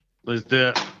Let's do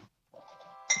it.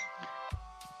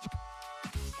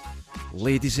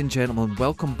 Ladies and gentlemen,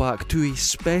 welcome back to a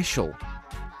special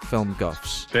Film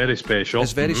Guffs. Very special.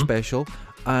 It's very special,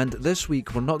 and this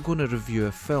week we're not going to review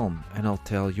a film, and I'll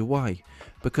tell you why.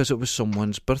 Because it was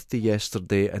someone's birthday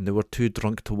yesterday and they were too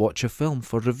drunk to watch a film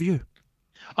for review.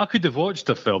 I could have watched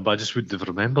a film, but I just wouldn't have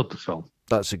remembered the film.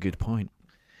 That's a good point.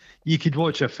 You could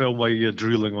watch a film while you're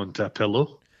drooling onto a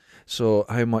pillow. So,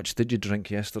 how much did you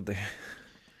drink yesterday?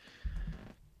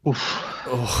 Oof.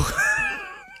 Oh.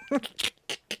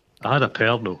 I had a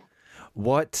Pernod.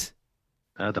 What?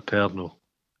 I had a Pernod.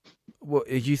 What,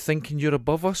 are you thinking you're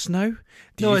above us now?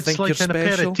 Do No, you it's think like you're an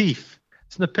special? aperitif.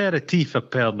 It's an aperitif, a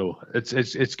Pernod.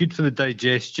 It's good for the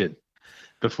digestion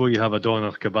before you have a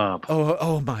doner kebab.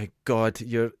 Oh my God!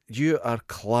 You are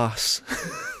class.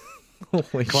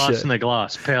 Holy Class shit. in a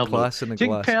glass, Pernod. Class in a Do you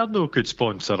glass. think Pernod could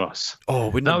sponsor us? Oh,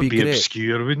 wouldn't That it would be be great?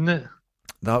 obscure, wouldn't it?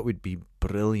 That would be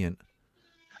brilliant.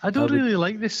 I don't really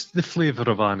like the flavour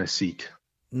of aniseed.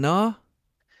 Nah,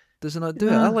 does it not do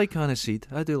it? Nah. I like aniseed.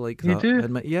 I do like that. You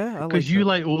do? Yeah, I like Because you that.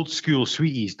 like old school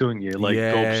sweeties, don't you? Like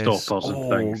Yes. gobstoppers and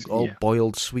things. All Yeah.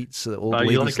 boiled sweets that old But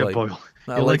ladies you like a boiled.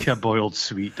 I You like- like a boiled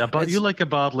sweet. But It's- you like a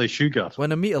barley sugar.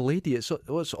 When I meet a lady, it's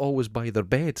always by their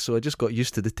bed, so I just got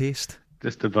used to the taste.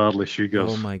 Just the barley sugars.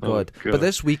 Oh my God. But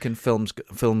this week in Films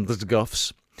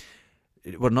Guffs,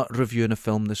 we're not reviewing a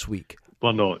film this week.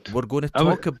 We're not. We're going to I would-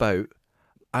 talk about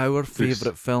our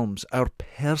favourite films, our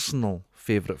personal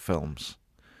favourite films.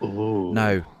 Oh.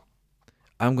 Now,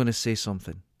 I'm going to say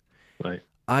something. Right.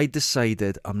 I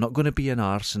decided I'm not going to be an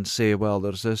arse and say, well,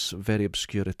 there's this very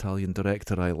obscure Italian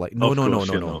director I like. No. Of course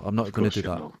you're not. I'm not Of going to course do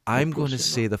you're that. not. Of I'm course going to you're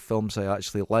say the films I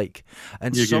actually like.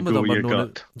 And You're some of gonna them go are your known.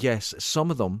 gut. Yes, some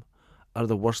of them are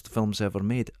the worst films ever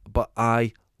made, but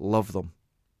I love them.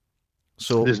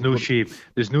 So There's no shame.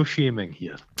 There's no shaming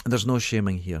here. There's no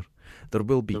shaming here. There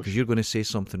will be, No because you're going to say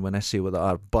something when I say what they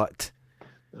are. But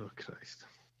Oh Christ.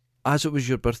 as it was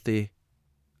your birthday,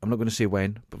 I'm not going to say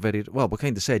when, but we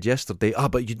kind of said yesterday.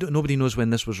 But nobody knows when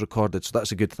this was recorded, so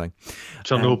that's a good thing.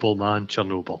 Chernobyl, man.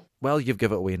 Chernobyl. Well, you've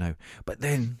given it away now. But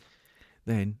then,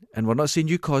 and we're not saying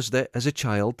you caused it as a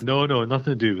child, No, nothing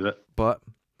to do with it. but,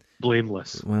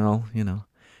 Blameless. well, I'm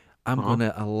Uh-huh. going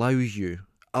to allow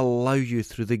you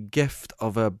through the gift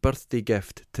of a birthday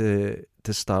gift to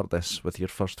start this with your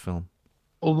first film.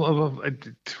 Oh.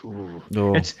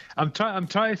 No. I'm trying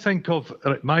to think of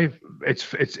my.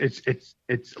 It's.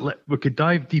 We could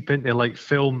dive deep into like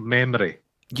film memory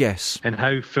Yes. and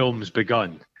how films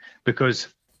begun, because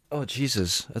Oh,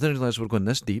 Jesus. I didn't realise we were going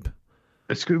this deep.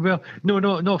 it's good. Well, not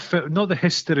the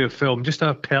history of film, just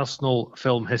our personal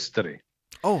film history.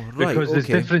 Oh, right, Because there's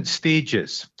okay. different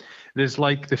stages. There's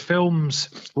like the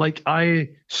films, like I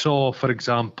saw, for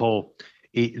example,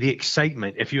 the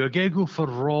excitement. If you're going to go for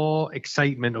raw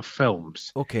excitement of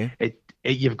films, Okay.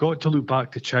 you've got to look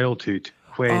back to childhood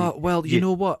when. Well, you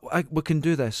know what? We can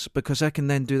do this, because I can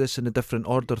then do this in a different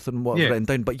order than what I've Yeah. written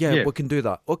down. But yeah, Yeah. we can do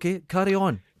that. Okay, carry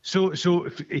on. So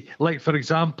like for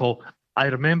example, I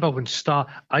remember when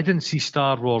I didn't see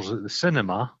Star Wars at the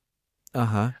cinema.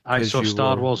 Uh-huh. I 'cause saw you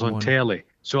Star were Wars on one. telly.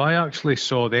 So I actually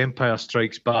saw The Empire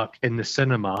Strikes Back in the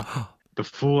cinema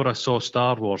before I saw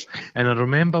Star Wars. And I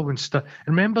remember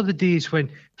remember the days when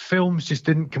films just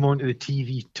didn't come onto the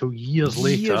TV till years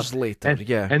later. Years later, and,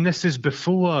 yeah. And this is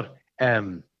before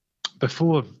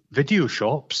video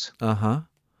shops. Uh-huh.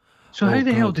 So Oh, how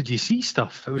the hell God. did you see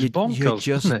stuff? It was You bonkers,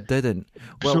 just wasn't it? didn't.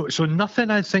 Well, So nothing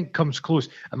I think comes close.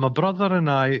 And my brother and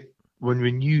I, when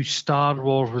we knew Star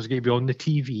Wars was going to be on the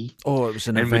TV, oh, it was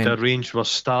an and we'd event. arranged for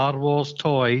Star Wars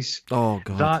toys. Oh,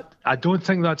 God. That I don't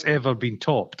think that's ever been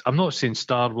topped. I'm not saying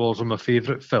Star Wars are my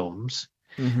favourite films.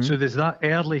 Mhm. So there's that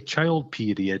early child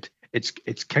period.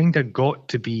 It's kind of got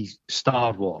to be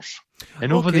Star Wars.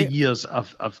 And over Okay. the years,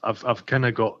 I've kind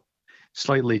of got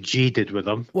slightly jaded with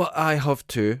them. Well, I have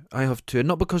to,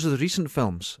 not because of the recent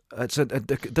films. It's a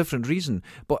different reason.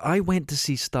 But I went to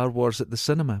see Star Wars at the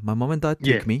cinema. My mum and dad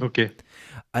took me. Okay.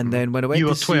 And then when I went You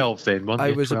to were see... 12 then, weren't you?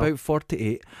 I was 12? about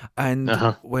 48, and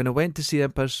Uh-huh. when I went to see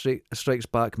Empire Strikes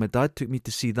Back, my dad took me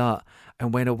to see that,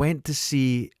 and when I went to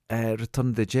see Return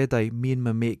of the Jedi, me and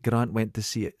my mate Grant went to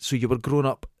see it. So you were growing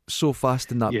up so fast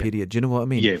in that Yeah. period. Do you know what I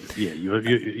mean? Yeah.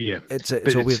 Yeah. It's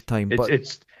But a weird time,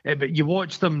 but but you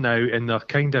watch them now and they're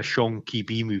kind of shonky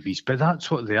B movies, but that's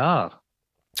what they are.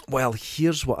 well,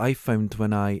 here's what I found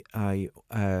when I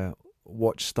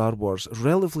watched Star Wars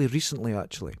relatively recently,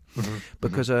 actually,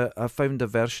 because I found a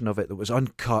version of it that was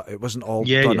uncut. It wasn't all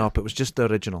done up. It was just the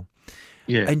original.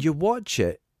 Yeah. And you watch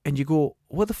it and you go,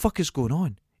 what the fuck is going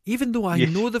on? Even though I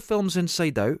know the film's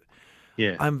inside out,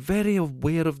 I'm very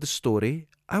aware of the story.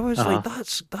 I was like,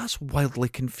 that's wildly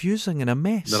confusing and a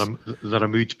mess. They're a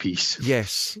mood piece.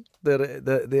 Yes, they're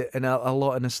and a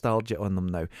lot of nostalgia on them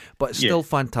now, but still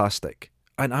fantastic.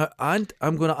 And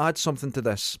I'm going to add something to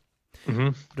this. Mm-hmm.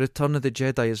 Return of the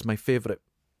Jedi is my favourite.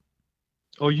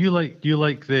 Oh, you like the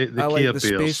I Care like the Bears.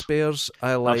 Space Bears.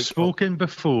 I've spoken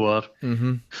before.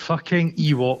 Mm-hmm. Fucking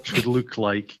Ewoks would look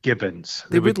like gibbons.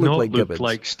 They would not look like gibbons.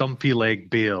 Like stumpy leg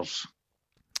bears.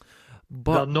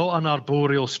 But they're not an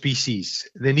arboreal species.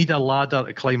 They need a ladder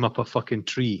to climb up a fucking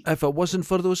tree. If it wasn't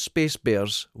for those Space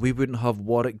Bears, we wouldn't have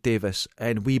Warwick Davis,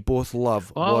 and we both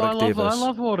love Warwick Davis.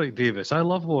 I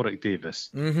love Warwick Davis.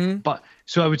 Mm-hmm. But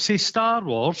so I would say Star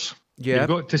Wars. Yeah, you've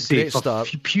got to say for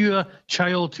pure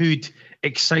childhood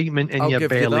excitement in your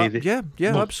belly. Yeah,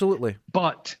 absolutely.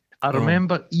 But I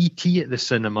remember E.T. at the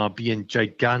cinema being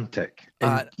gigantic.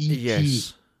 And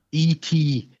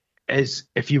E.T. is,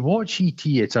 if you watch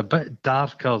E.T., it's a bit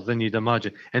darker than you'd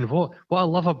imagine. And what I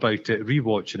love about it,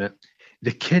 rewatching it,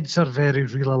 the kids are very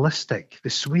realistic. They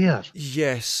swear.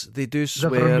 Yes, they do swear.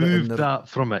 They've removed that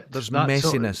from it. There's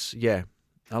messiness. Yeah,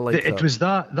 I like that. It was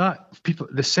that people,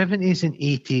 the 70s and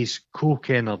 80s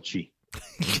Coke energy.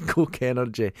 Coke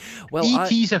energy. Well,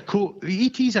 E.T.'s a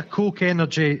Coke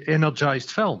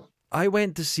energized film. I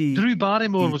went to see Drew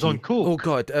Barrymore was on Coke. Oh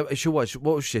God, she was.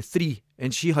 What was she? 3,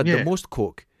 and she had the most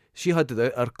Coke. She had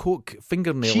her Coke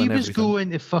fingernail. She and was everything. going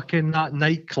to fucking that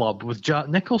nightclub with Jack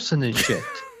Nicholson and shit.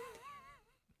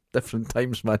 Different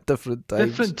times, man. Different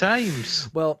times.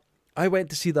 Well, I went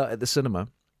to see that at the cinema,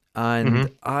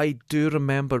 and I do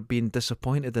remember being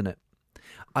disappointed in it.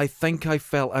 I think I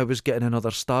felt I was getting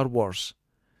another Star Wars.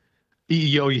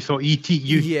 You thought E.T.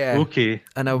 Yeah. Okay.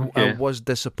 And I was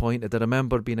disappointed. I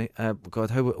remember being, God,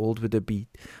 how old would it be?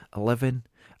 11?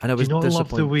 And I was disappointed.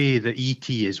 Love the way that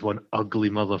E.T. is one ugly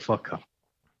motherfucker?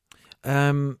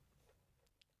 There's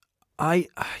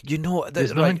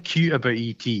nothing cute about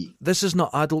E.T. This is not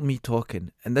adult me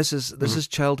talking, and this is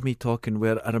child me talking,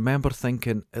 where I remember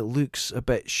thinking, it looks a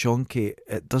bit shonky.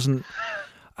 It doesn't...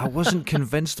 I wasn't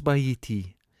convinced by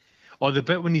E.T. Or the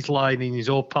bit when he's lying and he's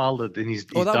all pallid and he's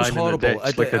dying in the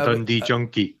ditch like a Dundee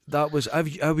junkie. That was I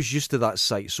was used to that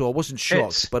sight, so I wasn't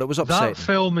shocked, but it was upsetting. That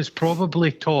film is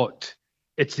probably taught.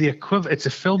 It's the It's a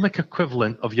filmic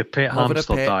equivalent of your pet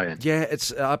hamster dying. Yeah,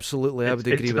 it's absolutely. I would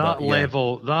agree with that. That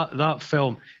level. That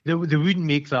film. They wouldn't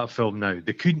make that film now.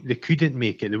 They couldn't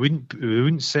make it. They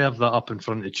wouldn't serve that up in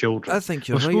front of children. I think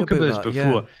you're right about this that.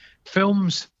 Before. Yeah.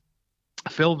 Films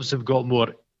have got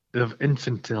more. They've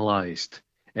infantilized.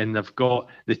 And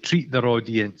they treat their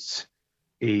audience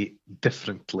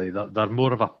differently. They're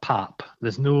more of a pap.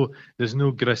 There's no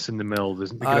grist in the mill.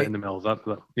 There's no grit in the mill.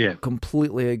 Yeah.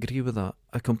 Completely agree with that.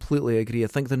 I completely agree. I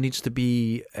think there needs to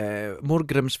be more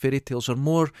Grimm's fairy tales or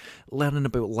more learning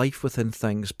about life within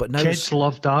things. But now kids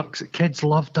love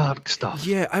dark stuff.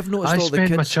 Yeah, I've noticed. I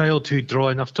spent my childhood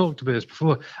drawing. I've talked about this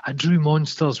before. I drew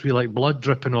monsters with like blood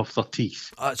dripping off their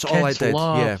teeth. That's all I did.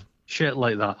 Yeah. Shit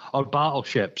like that, or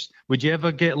battleships. Would your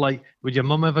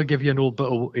mum ever give you an old bit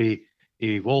of a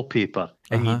wallpaper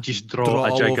and you just draw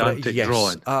a gigantic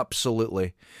drawing? Yes,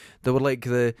 absolutely. They were like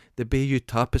the Bayeux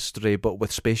Tapestry, but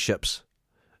with spaceships.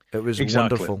 It was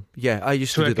wonderful. Yeah, I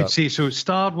used to do that. So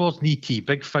Star Wars and E.T.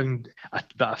 big found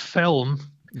a film.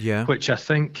 Yeah, which I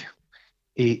think,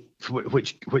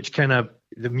 which kind of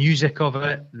the music of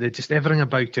it, just everything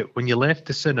about it. When you left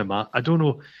the cinema, I don't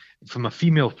know. From a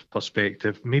female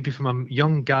perspective, maybe from a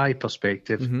young guy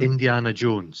perspective, Indiana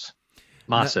Jones.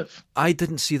 Massive. Now, I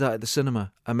didn't see that at the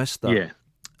cinema. I missed that. Yeah.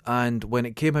 And when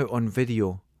it came out on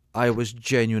video, I was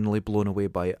genuinely blown away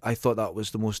by it. I thought that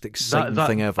was the most exciting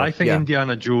thing ever. I think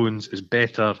Indiana Jones is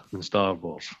better than Star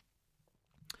Wars.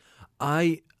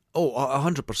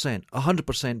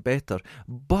 100% better.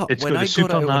 But it's when got I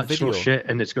got it on video, shit,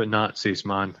 and it's got Nazis,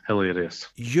 man, hilarious.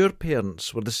 Your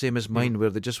parents were the same as mine, where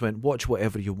they just went, watch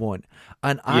whatever you want,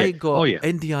 and I got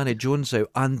Indiana Jones out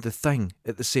and The Thing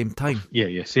at the same time.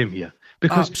 Yeah, same here.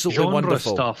 Because absolutely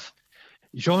wonderful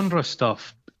genre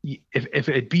stuff. If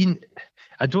it had been,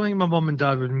 I don't think my mum and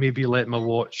dad would maybe let me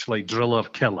watch like Driller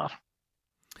Killer.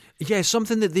 Yeah,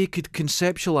 something that they could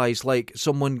conceptualize, like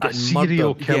someone getting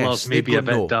serial murdered. Killers, maybe a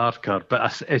bit darker,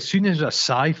 but as soon as The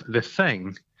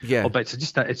Thing, but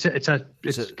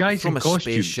it's guys from in a costumes.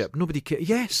 Spaceship. Nobody cares.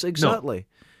 Yes, exactly. No.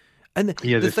 And the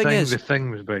thing is, The Thing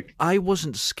was big. I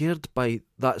wasn't scared by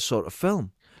that sort of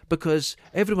film because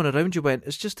everyone around you went,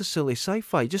 "It's just a silly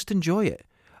sci-fi. Just enjoy it."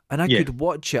 And I could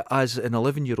watch it as an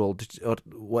 11-year-old or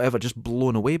whatever, just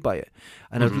blown away by it.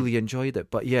 And I really enjoyed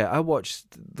it. But yeah, I watched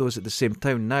those at the same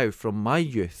time now from my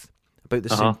youth, about the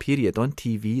same period. On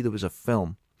TV, there was a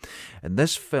film. And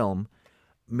this film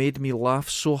made me laugh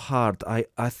so hard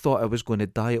I thought I was going to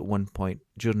die at one point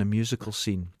during a musical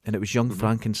scene, and it was Young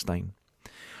Frankenstein.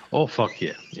 Oh, fuck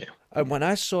yeah. And when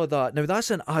I saw that, now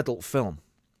that's an adult film,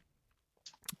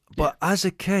 but as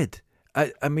a kid,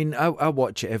 I mean, I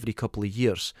watch it every couple of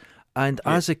years, and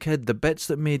as a kid, the bits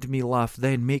that made me laugh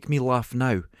then make me laugh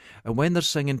now. And when they're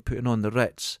singing Putting on the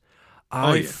Ritz,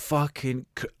 I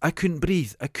couldn't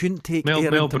breathe. I couldn't take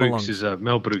air into my lungs.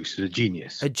 Mel Brooks is a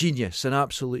genius. A genius, an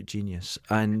absolute genius.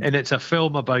 And it's a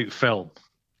film about film.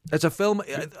 It's a film,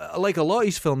 like a lot of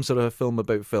his films are a film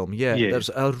about film. Yeah. There's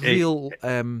a real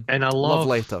and I love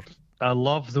letter. I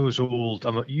love those old.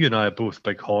 You and I are both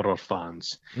big horror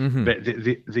fans, but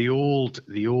the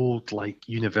old like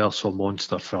Universal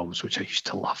monster films, which I used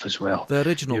to love as well. The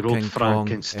original your King old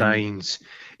Frankensteins,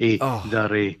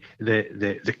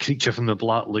 the creature from the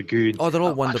Black Lagoon. Oh, they're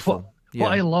all wonderful.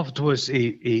 What I loved was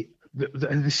they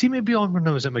seemed to be on when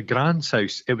I was at my grand's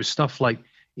house. It was stuff like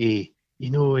what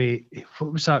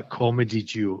was that comedy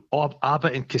duo?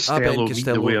 Abbott and Costello.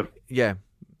 Yeah,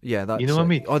 that's you know what I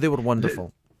mean? Oh, they were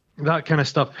wonderful. That kind of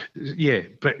stuff, yeah.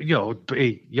 But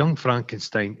Young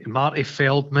Frankenstein, Marty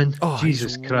Feldman,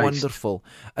 Jesus Christ, wonderful.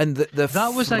 And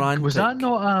that was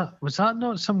that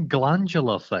not some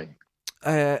glandular thing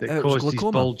that caused his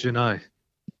bulging eye?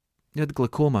 He had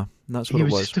glaucoma. That's what it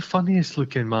was. He was just the funniest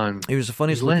looking man. He was the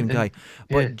funniest looking guy.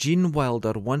 But Gene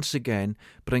Wilder once again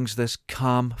brings this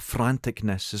calm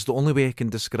franticness. Is the only way I can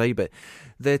describe it.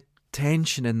 The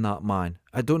tension in that man.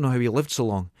 I don't know how he lived so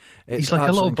long. He's like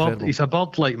a little bird. He's a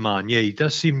bird-like man. Yeah, he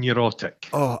does seem neurotic.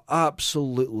 Oh,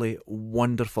 absolutely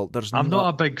wonderful. I'm not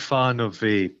a big fan of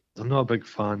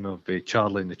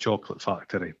Charlie and the Chocolate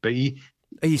Factory, but he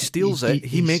steals it.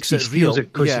 He makes it real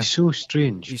because he's so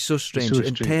strange. He's so strange.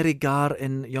 And Terry Garr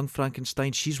in Young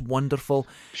Frankenstein, she's wonderful.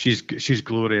 She's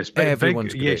glorious. But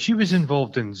everyone's great. Yeah, she was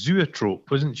involved in Zoetrope,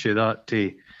 wasn't she?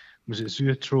 Was it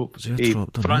Zoetrope?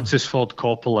 Francis Ford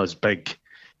Coppola's big.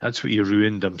 That's what he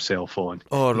ruined himself on.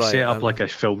 Oh, right. He set up like a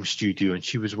film studio, and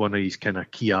she was one of his kind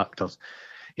of key actors.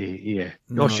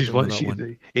 No, she's one.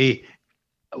 That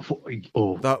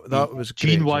was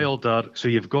Gene great, Wilder. So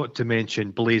you've got to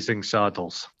mention Blazing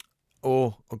Saddles.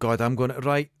 Oh God, I'm going to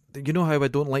right. You know how I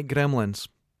don't like Gremlins?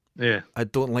 Yeah, I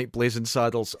don't like Blazing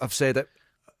Saddles. I've said it.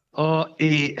 I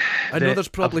know there's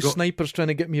probably snipers trying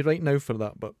to get me right now for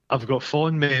that, but I've got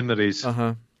fond memories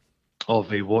of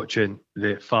watching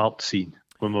the fart scene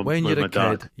when you're a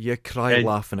dad. kid. You cry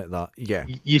laughing at that. Yeah,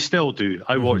 you still do.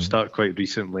 I watched that quite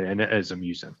recently, and it is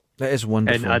amusing. It is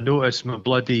wonderful. And I noticed my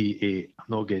bloody I'm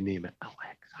not going to name it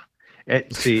Alexa.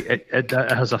 It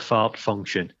has a fart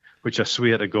function, which I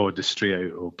swear to God is straight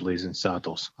out of Blazing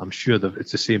Saddles. I'm sure that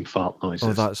it's the same fart noises.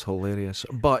 Oh, that's hilarious.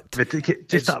 But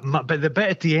the bit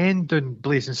at the end in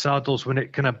Blazing Saddles when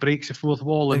it kind of breaks the fourth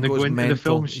wall and they go into the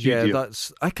film studio. Yeah,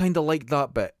 I kind of like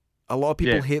that bit. A lot of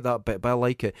people hate that bit, but I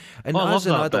like it. And as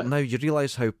an adult now, you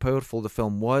realise how powerful the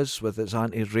film was with its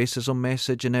anti-racism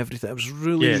message and everything. It was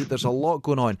really, there's a lot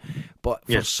going on. But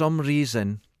for some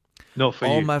reason,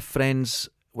 my friends,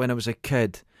 when I was a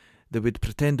kid, they would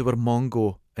pretend they were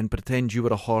Mongo and pretend you were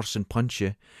a horse and punch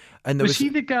you. And was he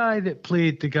the guy that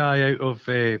played the guy out of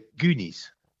Goonies?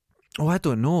 Oh, I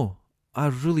don't know. I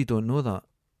really don't know that.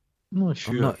 I'm not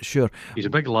sure. He's a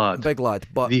big lad.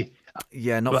 But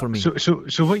not for me. So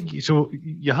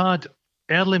you had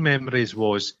early memories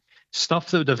was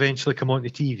stuff that would eventually come onto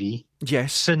TV.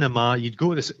 Yes. Cinema. You'd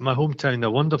go to my hometown,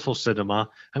 a wonderful cinema.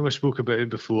 I think we spoke about it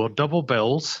before. Double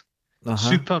bills,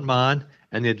 Superman,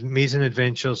 and the Amazing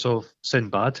Adventures of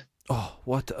Sinbad. Oh,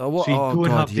 what? So you'd go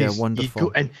and have these,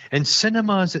 wonderful. And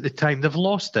cinemas at the time, they've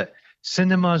lost it.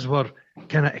 Cinemas were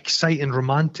kind of exciting,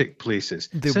 romantic places.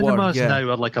 Cinemas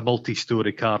now are like a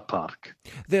multi-story car park.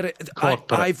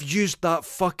 I've used that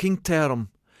fucking term.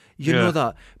 You know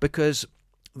that because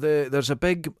there's a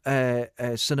big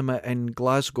cinema in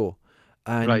Glasgow,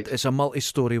 and it's a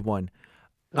multi-story one.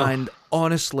 Oh. And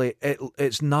honestly,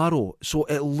 it's narrow, so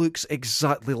it looks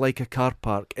exactly like a car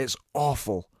park. It's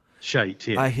awful. Shite,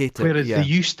 yeah. I hate it. Whereas they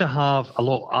used to have a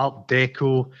lot of Art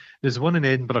Deco. There's one in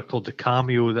Edinburgh called the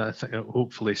Cameo that I think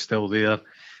hopefully is still there.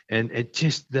 And it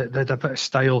just, they had a bit of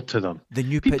style to them. The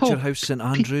new Picture House St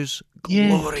Andrews,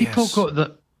 glorious. People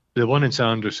got the one in St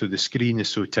Andrews, so the screen is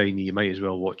so tiny, you might as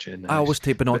well watch it in the I always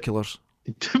take binoculars.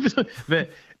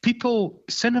 But people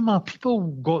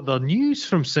got their news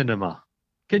from cinema.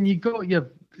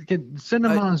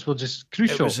 Cinemas were just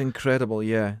crucial. It was incredible,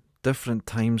 yeah. Different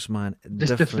times, man.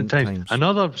 Just different times.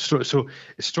 Another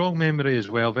strong memory as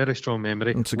well. Very strong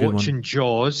memory. Watching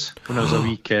Jaws when I was a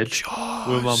wee kid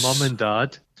with my mum and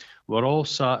dad. We're all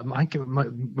sat. I think it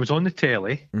was on the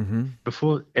telly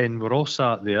before, and we're all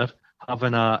sat there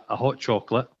having a hot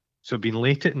chocolate. So it'd been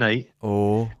late at night.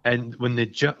 Oh. And when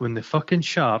the fucking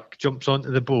shark jumps onto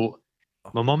the boat,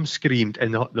 my mum screamed,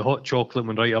 and the hot chocolate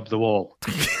went right up the wall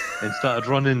and started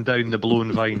running down the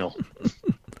blown vinyl.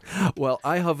 Well,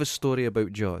 I have a story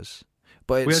about Jaws.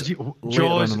 But it's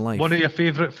Jaws, one of your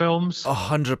favourite films?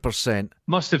 100%.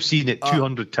 Must have seen it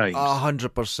 200 times.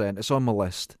 100%. It's on my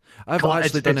list. I've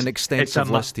actually done an extensive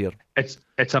list here.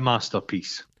 It's a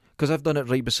masterpiece. Because I've done it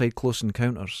right beside Close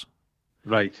Encounters.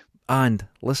 Right. And,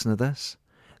 listen to this.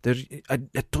 I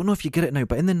don't know if you get it now,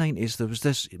 but in the 90s there was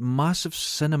this massive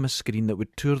cinema screen that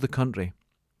would tour the country.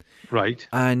 Right.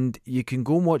 And you can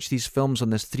go and watch these films on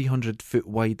this 300-foot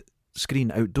wide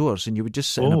screen outdoors, and you would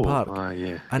just sit in a park.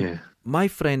 And my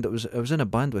friend that I was in a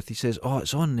band with, he says, "Oh,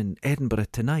 it's on in Edinburgh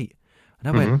tonight." And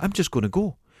I went, "I'm just going to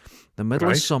go." The middle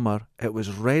of summer, it was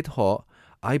red hot.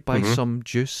 I buy some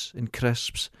juice and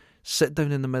crisps, sit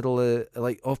down in the middle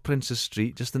of Princess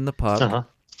Street, just in the park.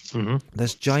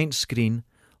 This giant screen.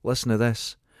 Listen to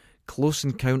this: Close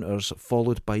Encounters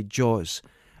followed by Jaws.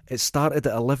 It started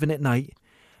at 11 at night.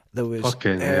 It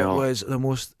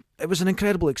was an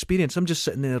incredible experience. I'm just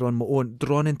sitting there on my own,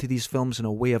 drawn into these films in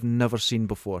a way I've never seen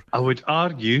before. I would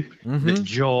argue that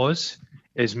Jaws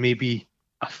is maybe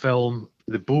a film,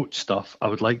 the boat stuff, I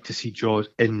would like to see Jaws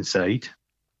inside.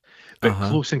 But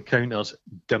Close Encounters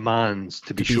demands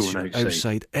to be shown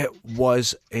outside. It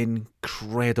was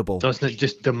incredible. Doesn't it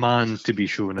just demand to be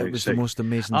shown outside? It was the most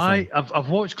amazing thing. I've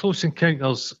watched Close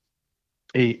Encounters.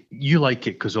 You like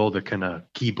it because all the kind of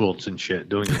keyboards and shit,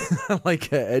 don't you? I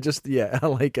like it. I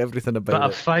like everything about it. But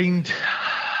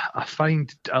I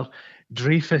find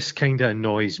Dreyfus kind of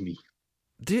annoys me.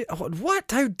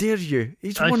 What? How dare you?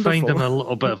 He's wonderful. I find him a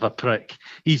little bit of a prick.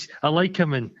 I like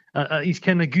him, and he's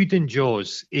kind of good in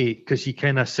Jaws, because he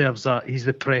kind of serves that. He's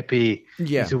the preppy.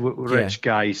 Yeah, he's a rich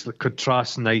guy. He's the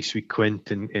contrast nice with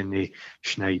Quint and the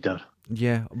Schneider.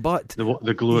 Yeah, but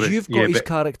the glory. You've got his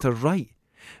character right.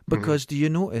 Because do you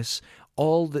notice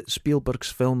all that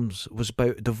Spielberg's films was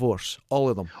about divorce? All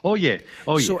of them. Oh yeah.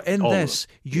 So in this,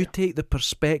 you take the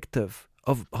perspective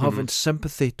of having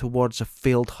sympathy towards a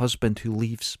failed husband who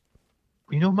leaves.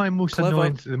 You know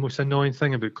the most annoying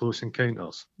thing about Close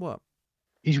Encounters? What?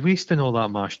 He's wasting all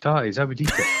that mashed tatties. I would eat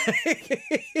it.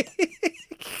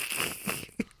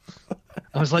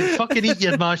 I was like, fucking eat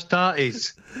your mashed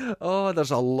tatties. Oh,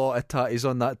 there's a lot of tatties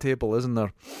on that table, isn't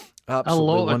there? Absolutely a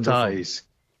lot wonderful. Of tatties.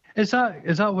 Is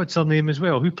that what's her name as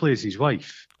well? Who plays his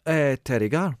wife? Terry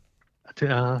Garr.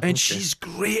 And she's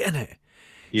great in it.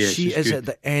 Yeah, she is good. At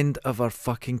the end of her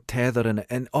fucking tether in it,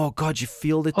 and oh god, you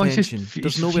feel the tension.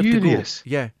 There's he's nowhere furious. to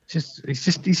go. Yeah,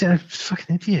 he's a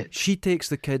fucking idiot. She takes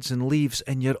the kids and leaves,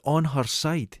 and you're on her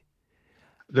side.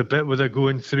 The bit where they're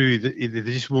going through, they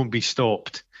just won't be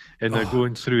stopped, and they're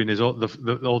going through, and there's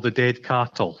all the dead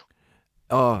cattle.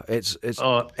 Oh, it's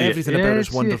everything about it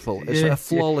is wonderful. It's a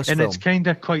flawless film, and it's kind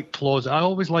of quite plausible. I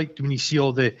always liked when you see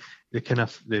all the kind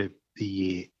of the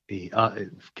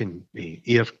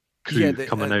air crew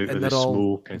coming out of the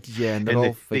smoke, and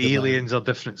the aliens are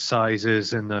different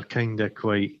sizes, and they're kind of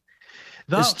quite.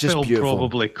 That film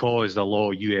probably caused a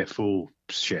lot of UFO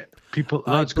shit.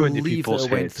 That's going to people's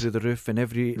heads. I went through the roof, and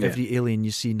every alien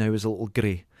you see now is a little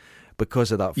grey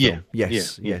because of that film.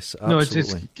 Yes, absolutely. No,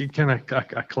 it's kind of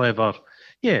a clever.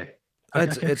 Yeah,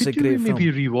 it's a great film.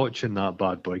 Maybe rewatching that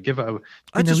bad boy. Give it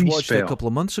I just watched it a couple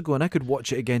of months ago, and I could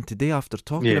watch it again today after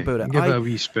talking about it. Give it a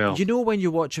wee spell. You know when you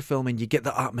watch a film and you get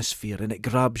the atmosphere and it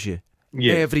grabs you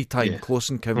every time. Close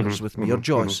Encounters with me or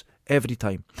Jaws every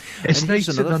time. It's nice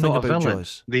that they're not a villain.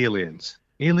 Jaws. The aliens.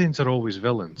 Aliens are always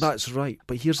villains. That's right.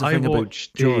 But here's the thing about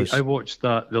Jaws. I watched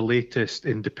the latest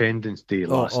Independence Day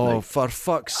last night. Oh, for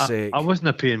fuck's sake! I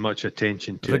wasn't paying much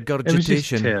attention to it. Regurgitation. It was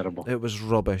just terrible. It was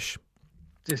rubbish.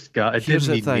 It didn't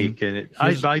need making it.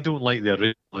 I don't like the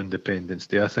original Independence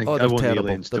Day. I think I want the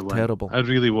aliens to win. Terrible. I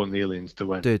really want the aliens to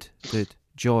win. Dude,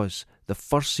 Jaws. The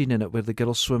first scene in it where the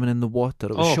girl's swimming in the water.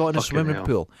 It was shot in a swimming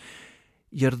pool.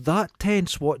 You're that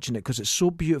tense watching it because it's so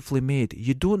beautifully made.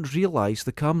 You don't realise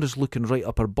the camera's looking right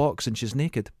up her box and she's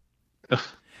naked.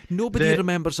 Nobody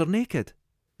remembers her naked.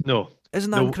 No. Isn't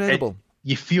that incredible?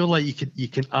 You feel like you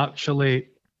can actually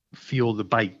feel the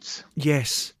bites.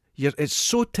 Yes. It's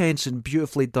so tense and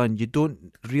beautifully done. You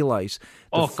don't realise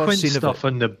the first Quint scene stuff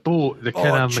on the boat, the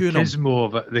kind of machismo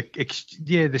of it.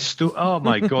 Oh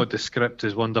my god, the script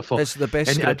is wonderful. It's the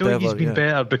best script ever. I don't think it's been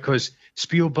better because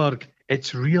Spielberg.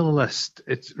 It's realist.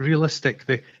 It's realistic.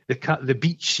 The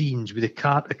beach scenes with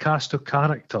the cast of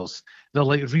characters, they're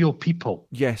like real people.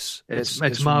 Yes, it's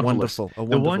marvelous. Wonderful.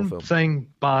 The one film. thing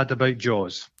bad about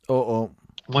Jaws.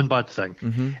 One bad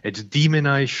thing. It's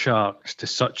demonized sharks to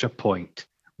such a point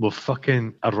we're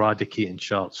fucking eradicating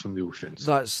sharks from the oceans.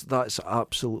 That's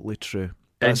absolutely true.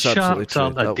 And That's absolutely sharks true.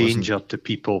 aren't a danger to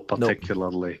people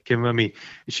particularly. Nope. I mean,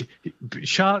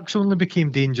 sharks only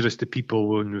became dangerous to people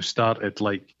when we started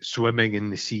like swimming in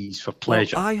the seas for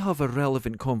pleasure. Well, I have a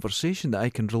relevant conversation that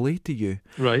I can relate to you.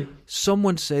 Right.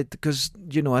 Someone said, because,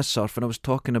 I surf, and I was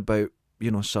talking about,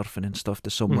 surfing and stuff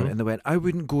to someone, and they went, I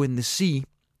wouldn't go in the sea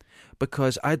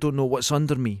because I don't know what's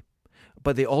under me.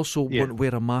 But they also won't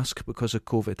wear a mask because of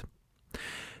COVID.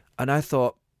 And I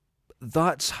thought,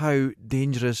 that's how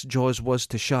dangerous Jaws was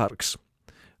to sharks.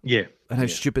 Yeah. And how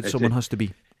stupid someone has to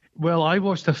be. Well, I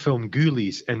watched the film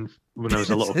Ghoulies when I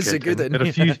was a little kid. It's a good one.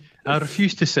 I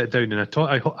refused to sit down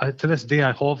to this day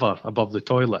I hover above the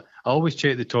toilet. I always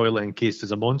check the toilet in case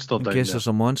there's a monster down there. In case there's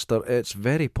a monster, it's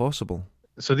very possible.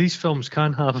 So these films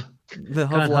can have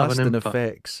lasting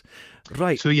effects.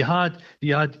 Right. So you had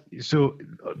so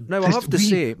now I have to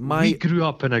say we grew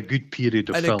up in a good period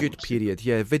of films. In a good period,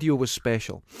 yeah. Video was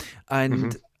special.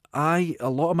 And a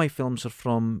lot of my films are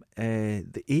from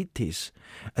the 80s.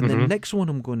 And the next one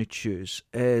I'm going to choose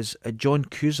is a John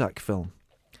Cusack film.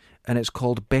 And it's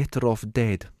called Better Off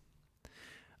Dead.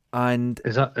 And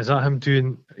is that him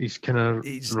doing he's kind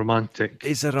of romantic?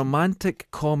 It's a romantic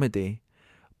comedy,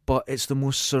 but it's the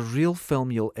most surreal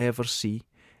film you'll ever see.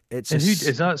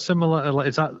 Is that similar?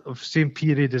 Is that of same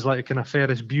period as like a kind of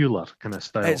Ferris Bueller kind of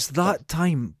style? It's that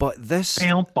time, but this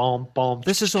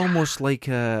this is almost like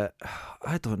I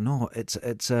don't know.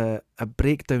 It's a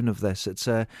breakdown of this. It's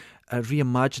a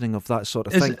reimagining of that sort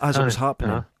of thing as it was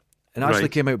happening. It actually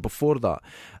came out before that,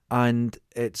 and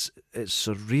it's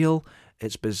surreal.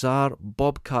 It's bizarre.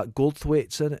 Bobcat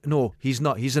Goldthwait's in it. No, he's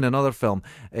not. He's in another film.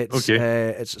 He's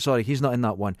not in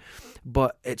that one.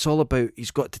 But it's all about he's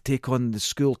got to take on the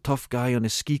school tough guy on a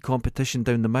ski competition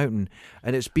down the mountain.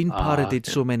 And it's been parodied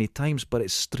so many times, but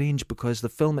it's strange because the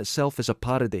film itself is a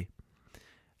parody.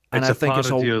 And I think it's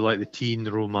all like the teen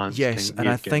romance. Yes, thing. And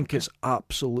I think it's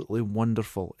absolutely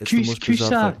wonderful. It's the most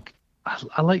bizarre thing.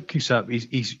 I like Cusack.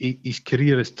 His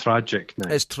career is tragic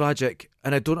now. It's tragic,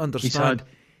 and I don't understand.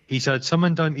 He's had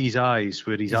something done to his eyes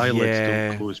where his eyelids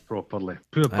don't close properly.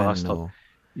 Poor bastard.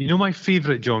 You know my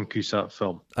favourite John Cusack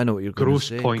film? I know what you're going to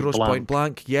say. Grosse Point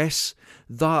Blank. Yes,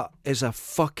 that is a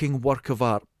fucking work of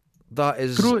art. That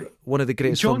is one of the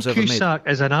greatest films ever made. John Cusack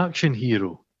is an action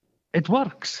hero. It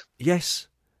works. Yes.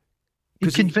 He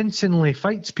convincingly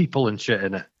fights people and shit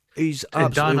in it. He's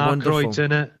absolutely wonderful. Dan Aykroyd's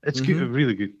in it. It's good,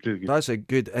 really good, really good. That's a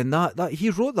good, and that he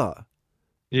wrote that.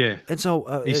 Yeah, it's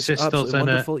all his sister's in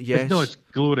wonderful. it. Yes, no, it's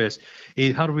glorious.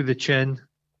 Her with the chin,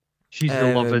 she's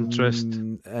the love interest.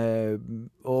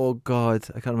 Oh God,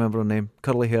 I can't remember her name.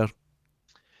 Curly hair.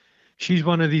 She's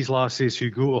one of these lassies who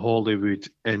go to Hollywood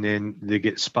and then they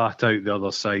get spat out the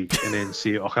other side and then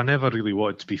say, "Oh, I never really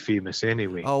wanted to be famous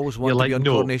anyway." I always wanted to be on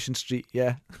Coronation Street.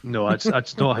 Yeah. No,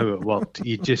 that's not how it worked.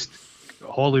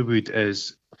 Hollywood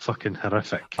is fucking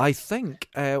horrific. I think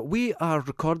we are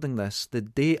recording this the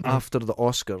day after the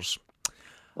Oscars.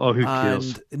 Oh, who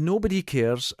cares? And nobody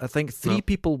cares. I think 3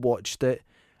 people watched it,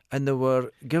 and they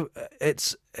were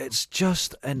it's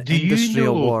just an industry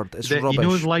award. It's rubbish. You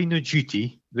know Line of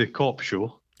Duty, the cop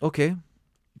show? Okay.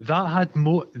 That had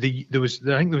more. I think there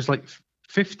was like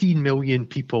 15 million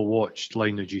people watched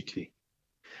Line of Duty.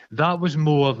 That was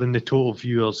more than the total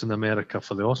viewers in America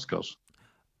for the Oscars.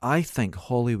 I think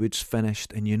Hollywood's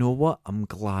finished, and you know what? I'm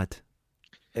glad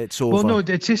it's over. Well, no,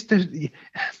 it's just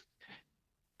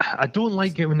I don't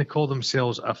like it when they call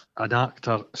themselves an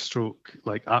actor stroke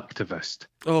like activist.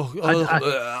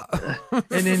 And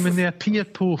then when they appear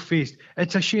po-faced,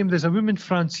 it's a shame. There's a woman,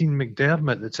 Francine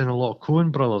McDermott, that's in a lot of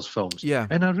Coen Brothers films. Yeah.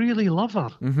 And I really love her.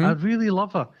 Mm-hmm. I really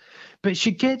love her. But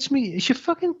she pisses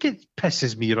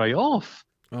me right off.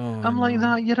 I'm like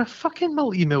that. You're a fucking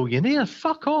multi-millionaire.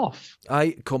 Fuck off.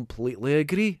 I completely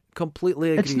agree.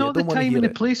 It's not the time and the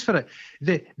place for it.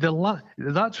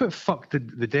 That's what fucked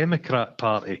the Democrat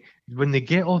Party when they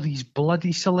get all these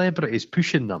bloody celebrities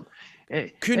pushing them.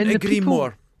 Couldn't agree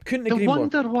more. They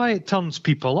wonder why it turns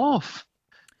people off.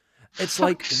 It's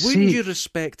like, wouldn't you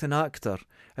respect an actor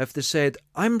if they said,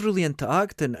 I'm really into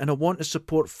acting and I want to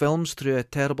support films through a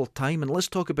terrible time, and let's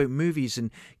talk about movies and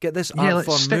get this art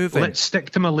form moving. Let's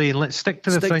stick to my lane. Let's stick to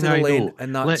the thing I know.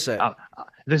 And that's it.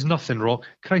 There's nothing wrong.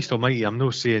 Christ almighty, I'm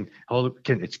not saying,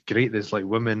 it's great there's like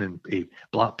women and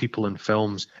black people in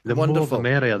films. The wonderful. More the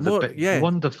merrier.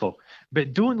 Wonderful.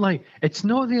 But don't it's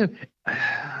not the...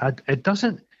 It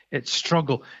doesn't... It's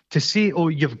struggle to say, oh,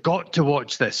 you've got to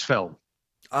watch this film.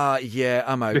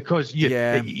 I'm out. Because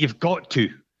you've got to.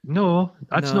 No,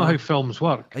 that's not how films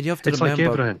work. And you have to remember,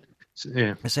 like everything.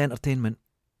 It's entertainment.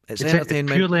 It's entertainment.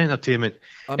 It's purely entertainment.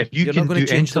 If you can do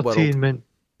entertainment,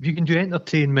 if you can do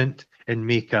entertainment and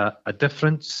make a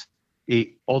difference,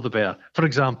 all the better. For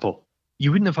example,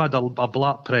 you wouldn't have had a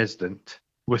black president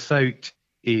without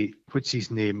what's his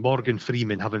name, Morgan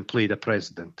Freeman, having played a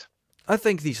president. I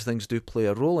think these things do play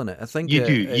a role in it. I think you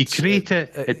do. You create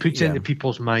it puts it into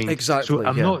people's minds. Exactly. So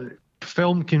I'm not.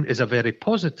 Film is a very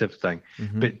positive thing,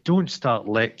 but don't start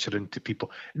lecturing to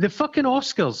people. The fucking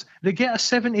Oscars, they get a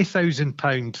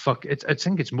 £70,000 I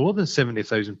think it's more than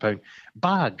 £70,000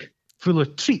 bag full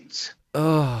of treats.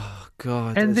 Oh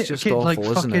God, and it's just awful, like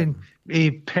isn't fucking a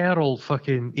pearl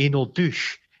fucking anal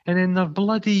douche. And then they're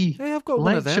bloody. Hey, I've got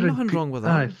one of them. Nothing wrong with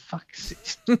that. Fuck.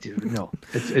 No,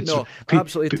 it's no,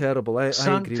 absolutely terrible. I agree with that.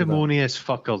 Sanctimonious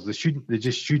fuckers. They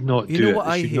just should not do it. You know what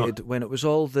I hated when it was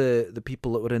all the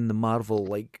people that were in the Marvel,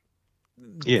 like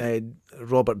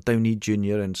Robert Downey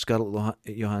Jr. and Scarlett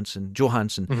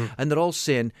Johansson, and they're all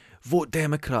saying, "Vote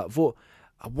Democrat, vote."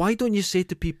 Why don't you say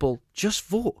to people, just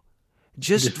vote?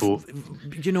 Just vote.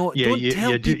 Don't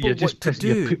tell people what to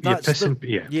do.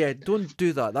 Don't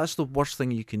do that. That's the worst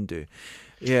thing you can do.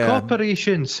 Yeah.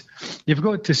 Corporations, you've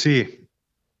got to say,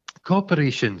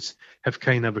 corporations have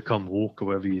kind of become woke,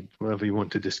 or whatever you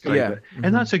want to describe it,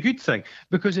 and that's a good thing,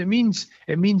 because it means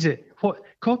what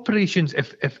corporations,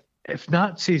 if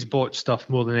Nazis bought stuff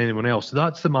more than anyone else,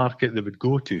 that's the market they would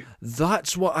go to.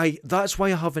 That's why I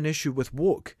have an issue with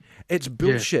woke. It's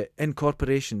bullshit in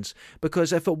corporations,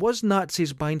 because if it was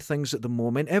Nazis buying things at the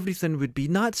moment, everything would be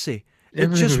Nazi. It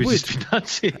just would. Just be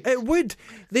Nazi. It would.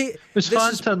 Was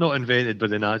Fanta not invented by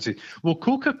the Nazis? Well,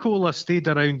 Coca-Cola stayed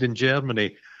around in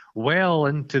Germany well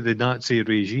into the Nazi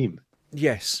regime.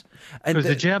 Yes. Because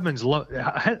the Germans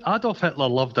Adolf Hitler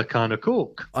loved a can of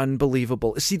Coke.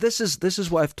 Unbelievable. See, this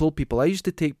is what I've told people. I used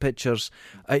to take pictures.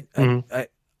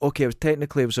 Okay,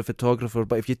 I was a photographer,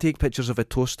 but if you take pictures of a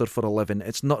toaster for a living,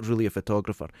 it's not really a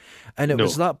photographer. And it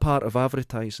was that part of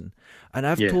advertising. And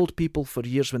I've told people for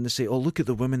years when they say, oh, look at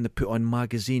the women they put on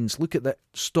magazines, look at that.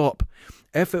 Stop.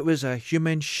 If it was a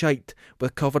human shite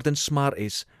covered in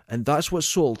Smarties, and that's what's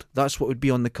sold, that's what would be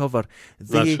on the cover,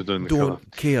 they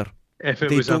don't care. If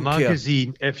it was a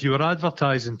magazine, if you were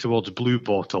advertising towards blue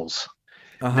bottles,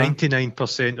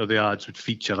 99% of the ads would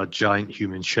feature a giant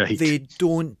human shite. They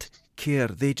don't care.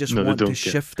 They just want to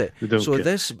shift it. So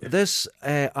this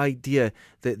idea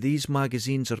that these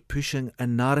magazines are pushing a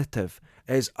narrative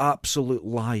is absolute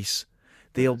lies.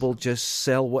 They will just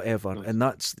sell whatever, and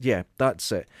that's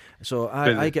it. So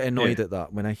I get annoyed at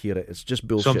that when I hear it. It's just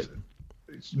bullshit.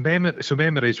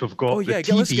 Memories we've got. Oh yeah,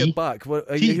 TV, let's get back. You've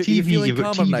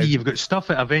got TV. Now? You've got stuff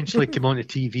that eventually came onto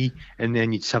TV, and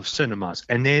then you'd have cinemas,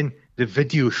 and then the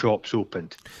video shops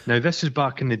opened. Now this is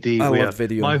back in the day where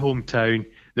my hometown,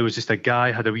 there was just a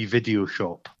guy had a wee video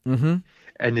shop, and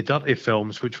the dirty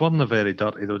films, which weren't very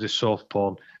dirty, they were just soft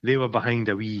porn. They were behind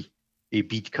a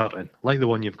bead curtain, like the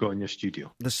one you've got in your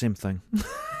studio. The same thing.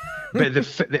 But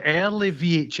the early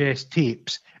VHS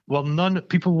tapes were none.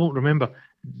 People won't remember.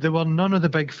 There were none of the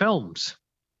big films.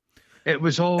 It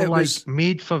was all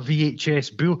made for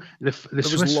VHS. The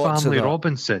Swiss Family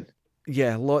Robinson.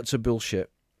 Yeah, lots of bullshit.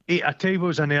 I tell you what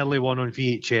was an early one on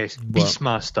VHS.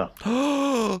 Beastmaster.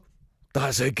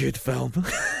 That's a good film.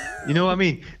 You know what I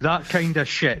mean? That kind of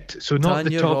shit. So not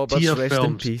Tanya the top Roberts, tier rest films.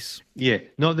 In peace. Yeah,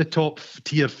 not the top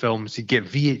tier films. You get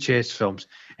VHS films,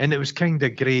 and it was kind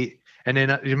of great. And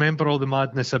then I remember all the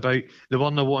madness about the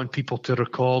one I wanted people to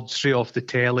record straight off the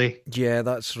telly. Yeah,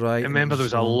 that's right. I remember there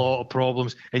was a lot of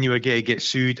problems, and you were going to get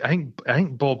sued. I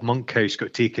think Bob Monkhouse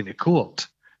got taken to court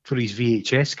for his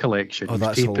VHS collection. Oh,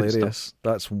 that's hilarious.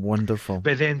 That's wonderful.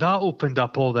 But then that opened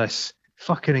up all this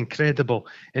fucking incredible,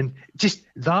 and just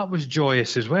that was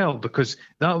joyous as well, because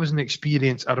that was an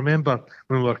experience. I remember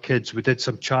when we were kids, we did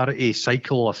some charity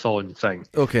cycle-a-thon thing.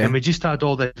 Okay. And we just had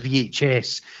all the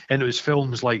VHS, and it was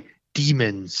films like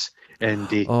Demons and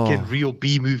real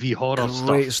B-movie horror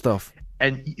great stuff.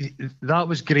 And that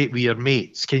was great with your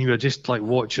mates. You were just like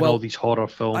watching all these horror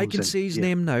films. I can say his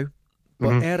name now,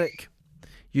 but Eric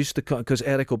used to, because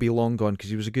Eric will be long gone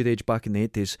because he was a good age back in the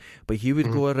 80s, but he would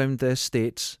go around the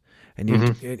estates and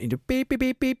he'd beep, beep,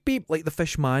 beep, beep, beep, like the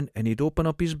fish man, and he'd open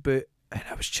up his boot, and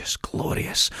it was just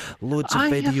glorious. Loads of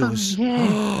videos.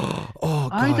 Oh,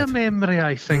 God. I had a memory,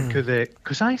 I think, of the...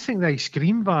 Because I think the ice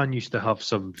cream van used to have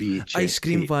some VHS ice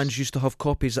cream tapes. vans used to have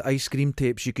copies of ice cream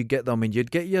tapes. You could get them, and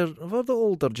you'd get for the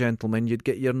older gentlemen, you'd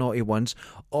get your naughty ones,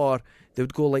 or they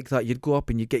would go like that. You'd go up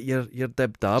and you'd get your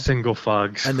dib-dab. Single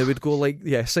fags. And they would go like,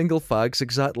 single fags,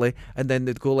 exactly. And then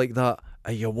they'd go like that,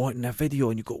 are you wanting a video?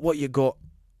 And you go, what you got?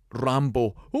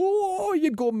 Rambo. Oh,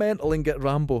 you'd go mental and get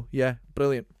Rambo. Yeah,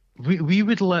 brilliant.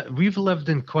 we've lived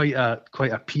in quite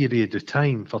a period of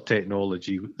time for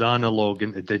technology, the analog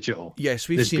into digital. Yes,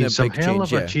 we've There's seen been a some big hell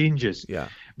change. of a changes. Yeah.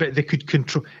 But they could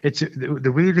control. It's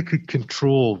the way they could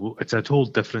control. It's a whole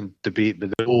different debate.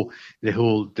 But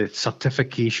the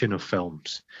certification of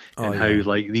films and how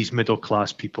like these middle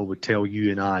class people would tell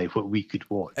you and I what we could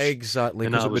watch. Exactly,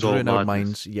 and because that it was would all ruin our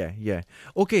madness. minds. Yeah.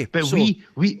 Okay, But so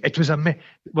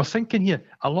we're thinking here.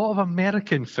 A lot of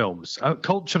American films,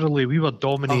 culturally, we were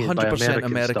dominated by 100%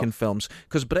 American stuff. films,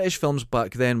 because British films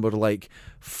back then were like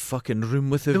fucking Room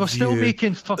with a View. They were still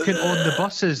making fucking On the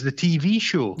Buses, the TV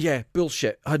show. Yeah,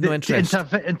 bullshit. I had no interest.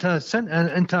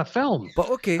 Into a film. But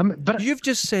okay, but you've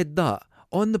just said that.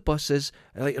 On the Buses,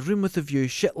 like Room with a View,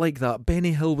 shit like that.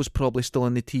 Benny Hill was probably still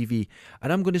on the TV.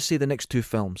 And I'm going to say the next two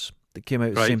films that came out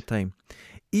at the same time.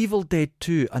 Evil Dead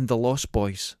 2 and The Lost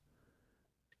Boys.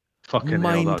 Fucking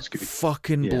Mind hell, that's good.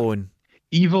 fucking blown.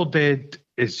 Evil Dead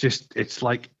is just, it's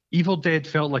like, Evil Dead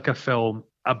felt like a film.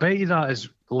 I bet you that has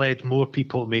led more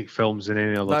people to make films than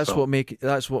any other film.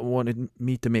 That's what wanted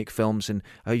me to make films, and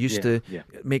I used to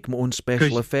make my own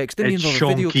special effects. Didn't even have a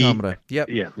chunky, video camera. Yep.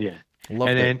 Yeah.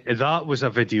 Loved it. Then that was a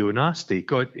video nasty.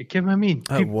 God, you know what I mean?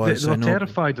 It was. They were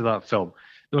terrified of that film.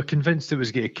 They were convinced it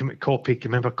was going to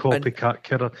Copycat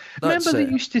Killer. Remember they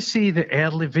used to say the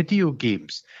early video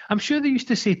games. I'm sure they used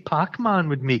to say Pac-Man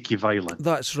would make you violent.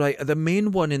 That's right. The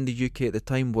main one in the UK at the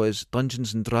time was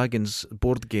Dungeons and Dragons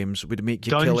board games would make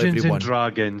you kill everyone. Dungeons and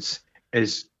Dragons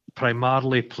is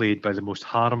primarily played by the most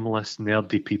harmless,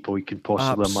 nerdy people you can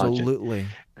possibly imagine. Absolutely.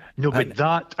 No, but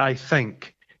that, I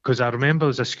think, because I remember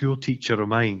as a school teacher of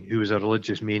mine who was a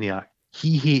religious maniac,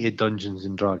 he hated Dungeons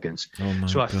and Dragons. Oh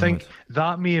so I think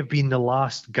that may have been the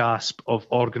last gasp of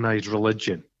organised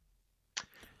religion.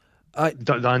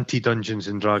 The anti-Dungeons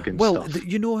and Dragons stuff.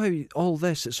 You know how all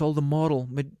this, it's all the moral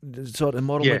majority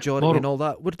and all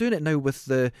that. We're doing it now with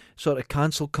the sort of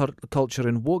cancel culture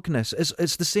and wokeness.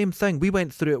 It's the same thing. We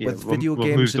went through it with video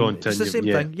games. It's the same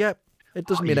thing. Yep. It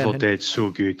doesn't mean anything. Evil Dead's so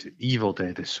good. Evil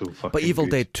Dead is so fucking good. But Evil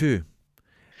Dead 2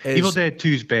 Evil Dead 2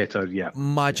 is better, yeah.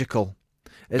 Magical.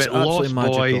 It's but absolutely Lost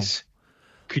magical. Boys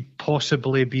could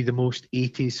possibly be the most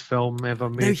 80s film ever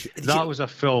made. That was a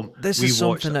film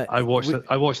I watched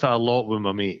that a lot with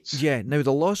my mates. Yeah, now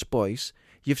The Lost Boys,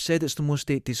 you've said it's the most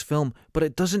 80s film, but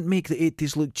it doesn't make the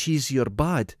 80s look cheesy or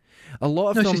bad. A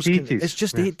lot of films it's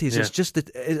just 80s. Yeah.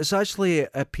 It's actually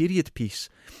a period piece.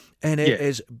 And it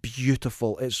is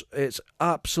beautiful. It's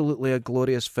absolutely a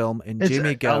glorious film. And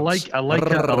Jamie Gertz. I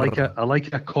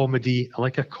like a comedy. I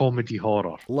like a comedy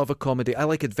horror. Love a comedy. I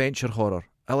like adventure horror.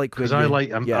 I like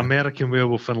American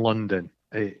Werewolf in London.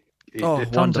 It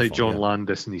turns out John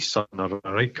Landis and his son are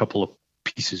a right couple of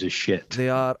pieces of shit. They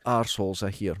are arseholes,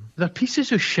 I hear. They're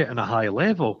pieces of shit on a high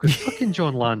level because fucking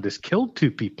John Landis killed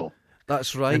 2 people.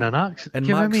 That's right. In an accident. And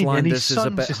Max Landis and his is a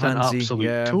bit just handsy. An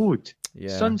absolute toad.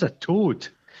 Yeah. Son's a toad.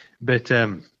 But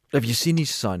have you seen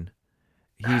his son?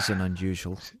 He's an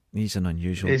unusual guy. Is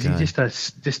he just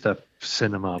a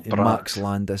cinema brat? Max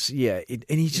Landis, yeah, and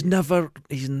he's never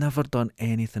done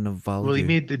anything of value. Well,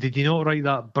 did you not write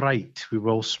that Bright with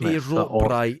Will Smith? He wrote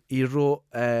Bright. He wrote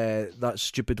that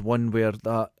stupid one where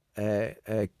that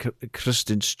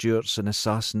Kristen Stewart's an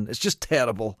assassin. It's just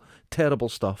terrible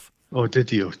stuff. Oh, did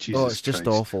he? Oh, Jesus it's just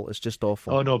Christ. awful. It's just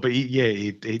awful. Oh, no, but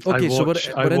I watched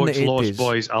Lost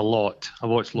Boys a lot. I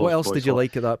watched Lost Boys. What else did you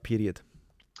like at that period?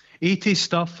 80s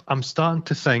stuff, I'm starting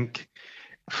to think,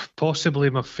 possibly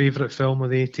my favourite film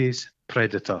of the 80s,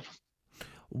 Predator.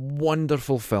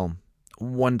 Wonderful film.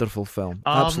 Arnie,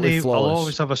 Absolutely flawless. I'll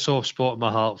always have a soft spot in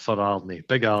my heart for Arnie.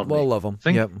 Big Arnie. Well, love him.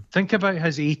 Think about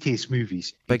his 80s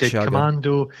movies. He did Shagger.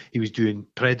 Commando, he was doing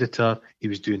Predator, he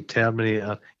was doing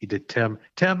Terminator, he did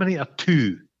Terminator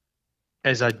 2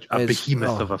 is a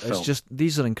behemoth of a film. It's just,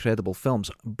 these are incredible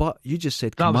films. But you just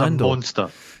said that Commando. Was a monster.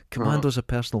 Commando's a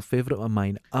personal favourite of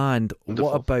mine. And wonderful.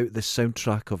 What about the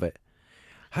soundtrack of it?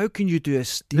 How can you do a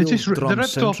steel drum soundtrack? They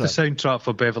ripped off the soundtrack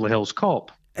for Beverly Hills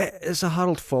Cop. It's a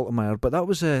Harold Faltermeyer, but that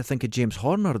was, I think, a James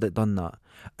Horner that done that.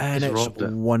 And it's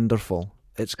wonderful.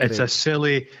 It's great. It's a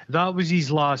silly... That was his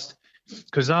last...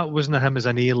 Because that wasn't him as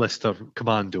an A-lister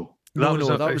Commando. That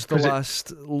was the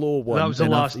last low one. That was the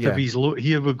last of his low...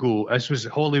 Here we go. This was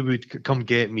Hollywood, come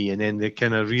get me. And then they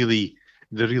kind of really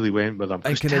went with him.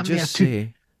 And can I just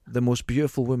say, the most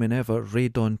beautiful woman ever, Rae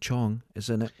Dawn Chong, is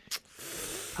in it.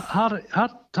 Her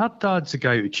dad's the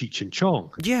guy who Cheech and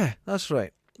Chong. Yeah, that's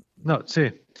right. No,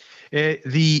 say here's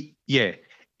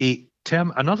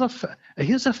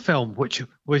a film which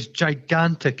was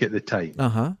gigantic at the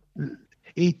time.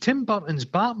 Tim Burton's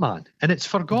Batman, and it's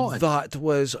forgotten. That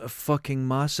was fucking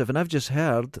massive, and I've just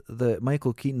heard that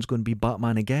Michael Keaton's going to be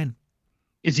Batman again.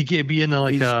 Is he going to be in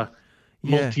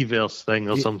multiverse thing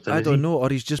or something. I don't know, or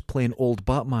he's just playing old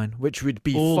Batman, which would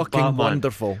be fucking Batman.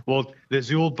 Wonderful. Well, there's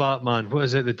the old Batman. What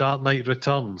is it? The Dark Knight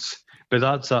Returns. But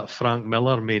that's that Frank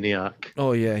Miller maniac.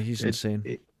 Oh yeah, he's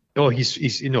insane.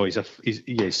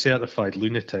 He's certified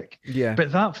lunatic. Yeah.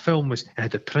 But that film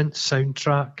had a Prince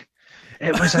soundtrack.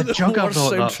 It was a juggernaut.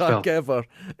 The worst soundtrack ever.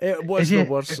 It was the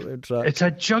worst soundtrack. It's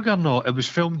a juggernaut. It was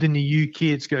filmed in the UK.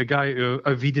 It's got a guy who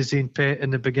a Wiedersehen pet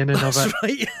in the beginning of it. That's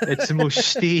right. It's the most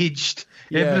staged.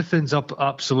 Yeah. Everything's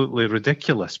absolutely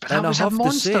ridiculous. But that was a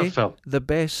monster film. The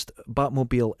best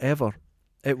Batmobile ever.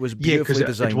 It was beautifully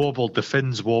designed. It wobbled. The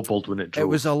fins wobbled when it drove. It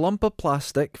was a lump of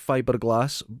plastic,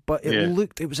 fiberglass, but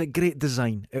it was a great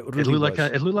design. It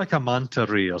looked like a manta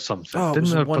ray or something. Oh,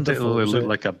 Didn't it it particularly look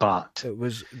like a bat? It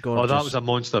was gorgeous. Oh, that was a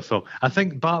monster film. I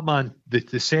think Batman,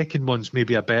 the second one's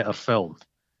maybe a better film.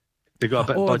 They got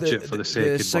a bit of budget for the second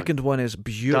one. The second one is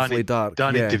beautifully dark.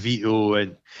 Danny DeVito.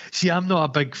 And see, I'm not a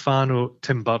big fan of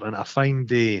Tim Burton. I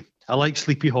find I like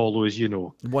Sleepy Hollow, as you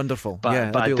know. Wonderful.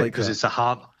 But I do like because it's a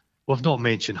Hammer. We've not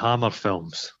mentioned Hammer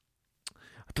films.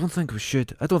 I don't think we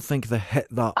should. I don't think they hit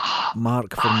that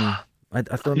mark for me. I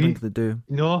don't think they do.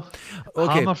 No.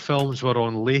 Okay. Hammer films were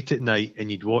on late at night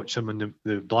and you'd watch them on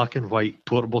the black and white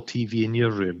portable TV in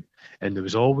your room and there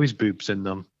was always boobs in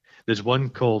them. There's one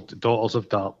called Daughters of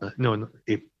Darkness.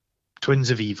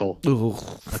 Twins of Evil. Ooh.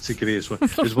 That's the greatest one.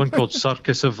 There's one called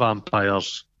Circus of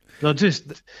Vampires.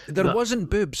 There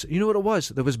wasn't boobs. You know what it was?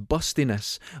 There was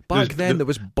bustiness. There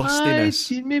was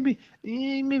bustiness. Maybe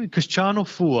because Channel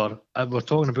 4, we're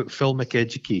talking about filmic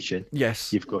education.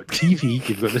 Yes. You've got TV,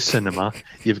 you've got the cinema,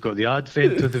 you've got the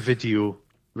advent of the video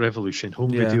revolution,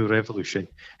 video revolution,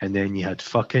 and then you had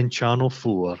fucking Channel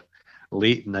 4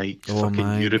 late night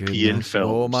European films.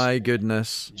 Oh my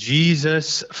goodness.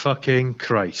 Jesus fucking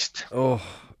Christ.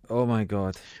 Oh my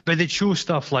God. But they'd show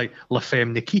stuff like La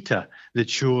Femme Nikita. They'd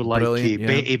show like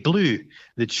Betty Blue.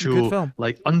 They'd show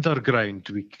like Underground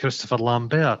with Christopher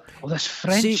Lambert. Oh, this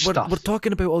French stuff. We're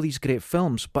talking about all these great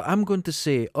films, but I'm going to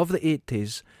say, of the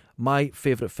 80s, my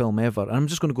favourite film ever, and I'm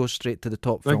just going to go straight to the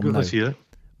top film now. Let's hear it.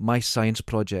 My Science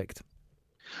Project.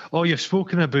 Oh, you've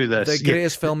spoken about this. The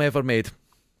greatest film ever made.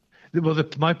 Well,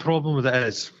 my problem with it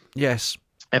is... Yes.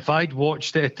 If I'd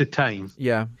watched it at the time...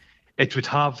 Yeah. It would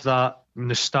have that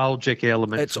nostalgic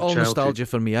element. It's all childhood. Nostalgia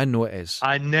for me. I know it is.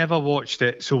 I never watched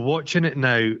it, so watching it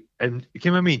now, and you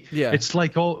know what I mean? Yeah. It's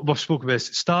like we've spoken about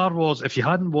this. Star Wars. If you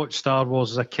hadn't watched Star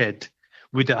Wars as a kid,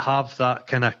 would it have that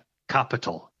kind of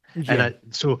capital? Yeah. And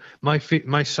so my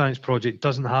Science Project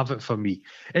doesn't have it for me.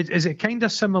 Is it kind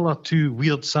of similar to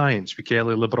Weird Science with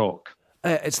Kelly LeBrock?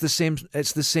 It's the same.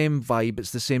 It's the same vibe. It's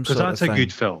the same sort of thing. Because that's a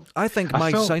good film. I think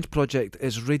My Science Project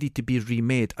is ready to be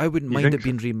remade. I wouldn't mind it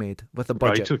being remade with a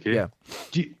budget. Right, okay.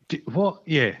 Yeah. What?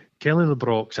 Yeah. Kelly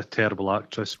LeBrock's a terrible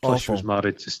actress. Plus, she was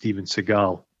married to Steven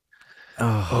Seagal.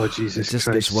 Oh Jesus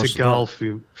Christ!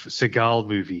 Seagal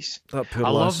movies. I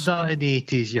love that in the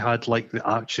 80s. You had like the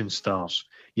action stars.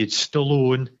 You had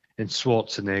Stallone and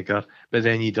Schwarzenegger, but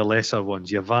then you had the lesser ones.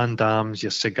 Your Van Dammes,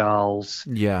 your Seagals,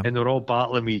 and they're all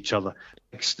battling with each other.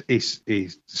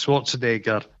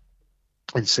 Schwarzenegger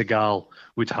and Seagal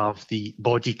would have the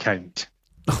body count.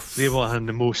 They were having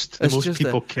the most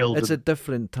people killed. It's a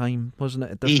different time, wasn't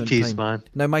it? A different 80s, time. Man.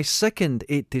 Now, my second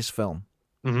 80s film,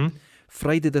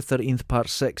 Friday the 13th, Part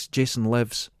 6, Jason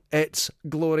Lives. It's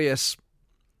glorious.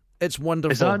 It's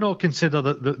wonderful. Is that not considered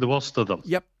the worst of them?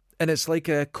 Yep. And it's like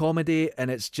a comedy,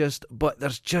 and but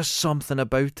there's just something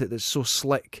about it that's so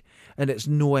slick, and it's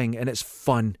knowing, and it's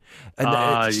fun,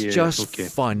 and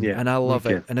it's fun, and I love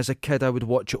it. And as a kid, I would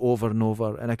watch it over and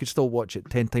over, and I could still watch it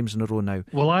 10 times in a row now.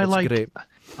 Well, I like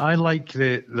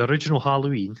the original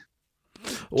Halloween.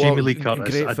 Jamie Lee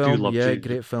Curtis, great film. I do love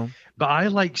great film. But I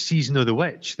like Season of the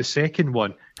Witch, the second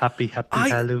one. Happy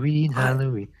Halloween.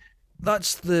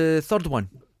 That's the third one.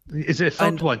 Is it a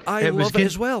third one? I love it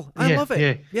as well. I love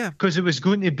it. Yeah. Because it was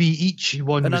going to be each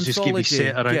one was just going to be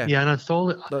set around. Yeah, an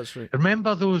anthology. That's right.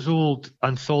 Remember those old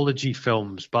anthology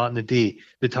films back in the day?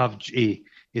 They'd have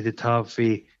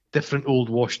different old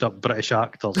washed up British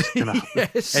actors.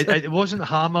 Yes. It wasn't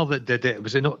Hammer that did it.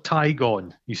 Was it not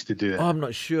Tygon used to do it? Oh, I'm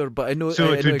not sure, but I know.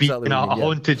 So it would be exactly a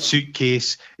haunted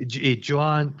suitcase.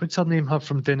 Joanne, what's her name? Her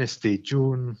from Dynasty,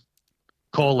 Joan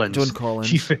Collins. Joan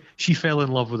Collins. She fell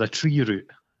in love with a tree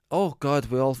root. Oh God,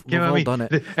 we've all done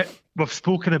it. We've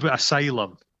spoken about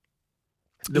Asylum.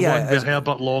 The one where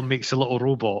Herbert Long makes a little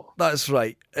robot. That's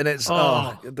right, and it's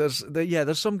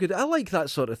there's some good. I like that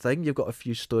sort of thing. You've got a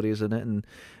few stories in it, and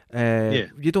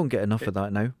you don't get enough of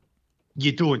that now.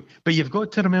 You don't, but you've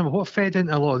got to remember what fed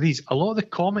into a lot of these. A lot of the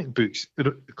comic books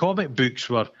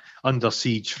were under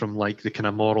siege from like the kind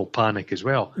of moral panic as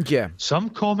well. Yeah. Some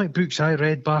comic books I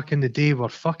read back in the day were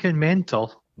fucking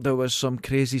mental. There was some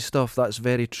crazy stuff, that's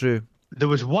very true. There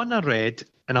was one I read,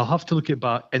 and I'll have to look it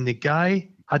back, and the guy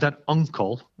had an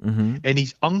uncle, and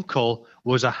his uncle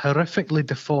was a horrifically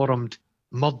deformed,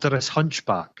 murderous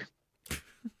hunchback.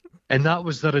 And that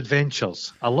was their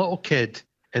adventures. A little kid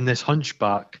and this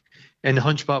hunchback, and the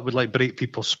hunchback would like break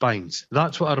people's spines.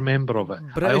 That's what I remember of it.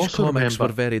 British I also comics remember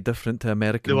were very different to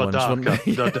American they were ones, darker.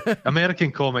 weren't they?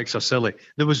 American comics are silly.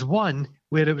 There was one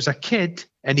where it was a kid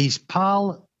and his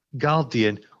pal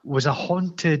guardian was a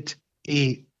haunted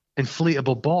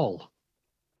inflatable ball.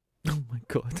 Oh my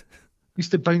God. He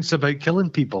used to bounce about killing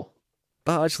people.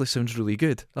 That actually sounds really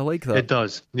good. I like that. It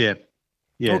does, yeah.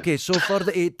 Yeah. Okay, so for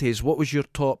the 80s, what was your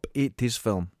top 80s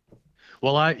film?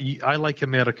 Well, I like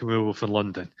American Werewolf in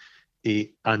London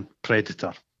and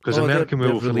Predator. Because American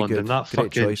Werewolf really in London, good. that Great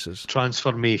fucking choices.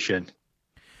 transformation.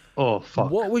 Oh, fuck.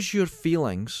 What was your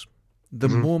feelings the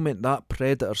moment that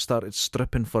Predator started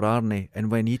stripping for Arnie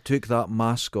and when he took that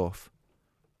mask off?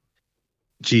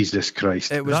 Jesus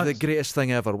Christ. It was the greatest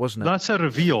thing ever, wasn't it? That's a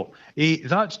reveal.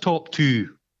 That's top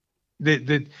two.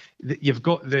 You've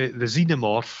got the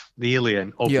xenomorph, the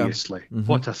alien, obviously. Yeah.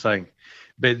 What a thing.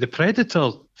 But the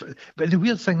Predator, but the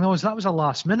weird thing was that was a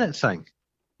last minute thing,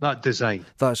 that design.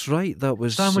 That's right. That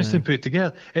was Sam Winston put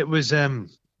together. It was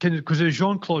because it was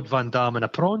Jean-Claude Van Damme in a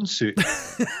prawn suit.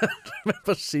 I've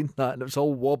never seen that, and it was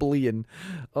all wobbly and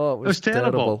it was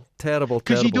terrible. Terrible.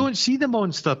 Because you don't see the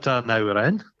monster till an hour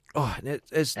in. Oh,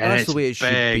 that's the way it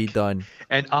should be done.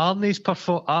 And Arnie's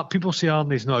people say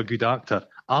Arnie's not a good actor.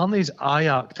 Arnie's eye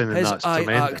acting in that's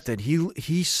tremendous.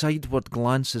 He sideward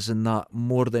glances in that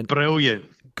more than brilliant.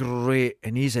 Great,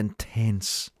 and he's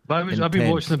intense. But I've been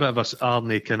watching a bit of a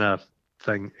Arnie kind of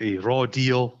thing, a Raw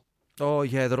Deal. Oh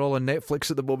yeah, they're all on Netflix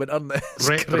at the moment, aren't they?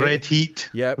 Red Heat.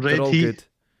 Yeah, Red they're all Heat. good.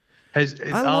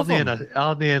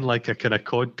 Arnie in like a kind of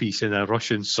cod piece in a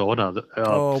Russian sauna.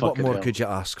 What more could you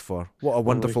ask for? What a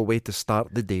wonderful way to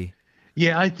start the day.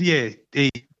 Yeah,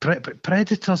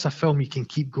 Predator's a film you can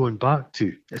keep going back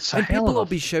to. It's and people will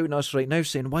be shouting at us right now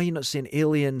saying, why are you not saying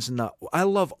Aliens and that? I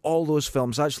love all those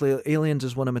films. Actually, Aliens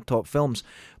is one of my top films.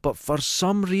 But for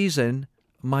some reason,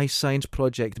 my science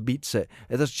project beats it.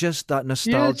 There's just that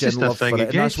nostalgia and love for it,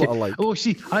 and that's what I like. Oh,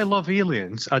 see, I love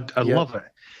Aliens. I love it.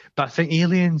 But I think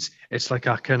Aliens, it's like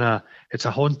it's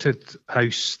a haunted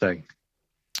house thing.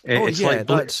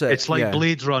 It's like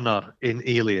Blade Runner in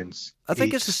Aliens. I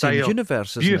think it's the same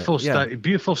universe, isn't it?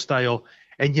 Beautiful style,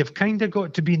 and you've kind of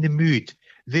got to be in the mood.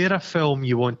 They're a film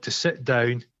you want to sit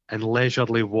down and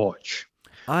leisurely watch.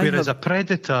 Whereas a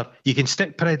Predator, you can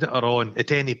stick Predator on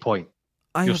at any point.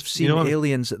 I have seen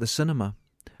Aliens at the cinema.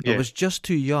 I was just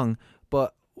too young,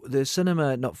 but the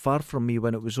cinema not far from me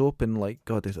when it was open, I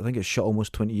think it shut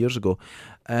almost 20 years ago.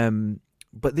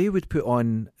 But they would put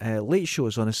on late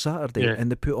shows on a Saturday, and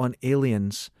they put on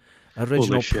Aliens,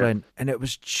 original print, and it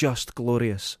was just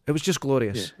glorious. It was just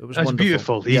glorious. Yeah. It was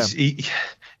wonderful. Beautiful.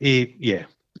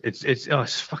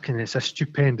 It's a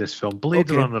stupendous film.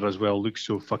 Blade Runner as well looks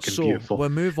so fucking beautiful. We'll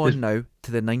move on now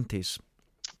to the 90s.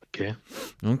 Okay.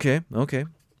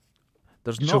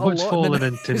 There's not so a what's lot fallen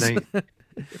in the 90s. into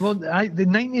Well, the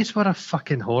 90s were a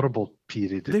fucking horrible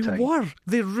period of time.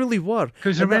 They really were.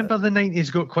 Because remember, the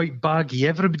 90s got quite baggy.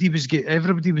 Everybody was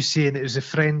saying it was a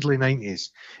friendly 90s.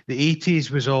 The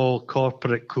 80s was all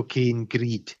corporate cocaine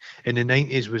greed, and the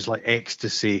 90s was like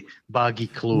ecstasy, baggy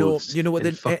clothes. No, you know what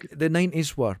the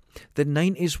 90s were? The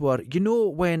 90s were, you know,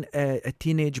 when a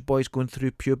teenage boy's going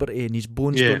through puberty and his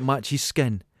bones don't match his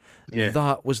skin. Yeah.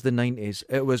 That was the 90s.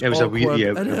 It was awkward,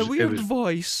 a weird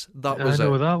voice. That was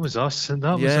it. That was us, and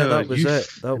that was it.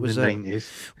 That was the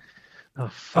 90s.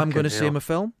 Oh, I'm going to say my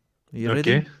film. Are you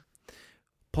ready?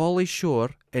 Pauly Shore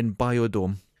in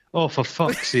Biodome. Oh, for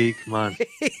fuck's sake, man!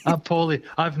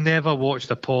 I've never watched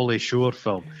a Pauly Shore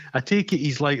film. I take it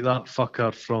he's like that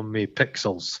fucker from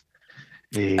Pixels.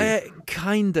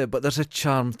 Kinda, but there's a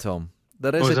charm to him.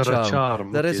 There is a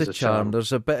charm. There is a charm.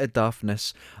 There's a bit of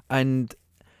daftness, and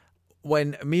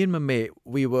when me and my mate,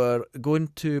 we were going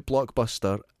to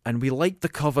Blockbuster and we liked the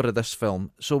cover of this film,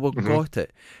 so we got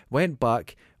it. Went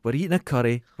back, we're eating a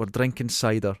curry, we're drinking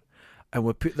cider, and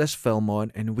we put this film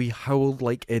on and we howled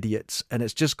like idiots. And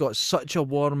it's just got such a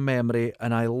warm memory,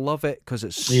 and I love it because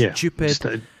it's stupid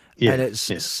and it's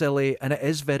silly, and it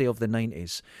is very of the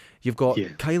 90s. You've got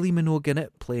Kylie Minogue in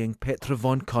it playing Petra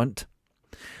Von Kunt,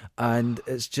 and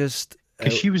it's just...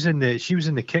 Because she was in the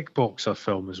Kickboxer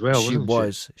film as well,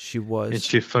 wasn't she? She was. And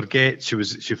she forgets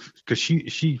because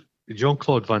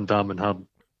Jean-Claude Van Damme and her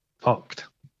fucked.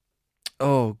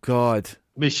 Oh God!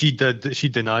 I mean, she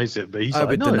denies it, but he's I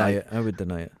would deny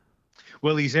it.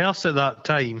 his arse at that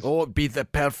time. Oh, it'd be the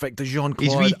perfect Jean-Claude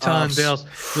His wee arse. tanned arse.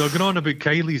 They were going on about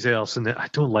Kylie's arse, and I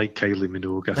don't like Kylie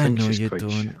Minogue. I think know she's you quite.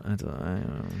 don't. I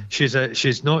don't.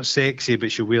 She's not sexy,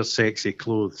 but she wears sexy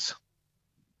clothes.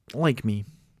 Like me.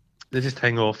 They just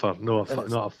hang off her. No,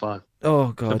 not a fan.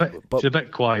 Oh, God. She's a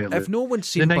bit quiet. If no one's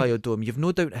seen Biodome, you've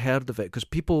no doubt heard of it, because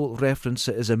people reference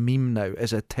it as a meme now,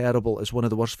 as one of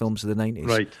the worst films of the 90s.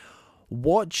 Right.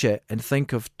 Watch it and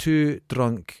think of two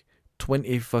drunk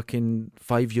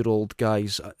 25-year-old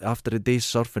guys after a day's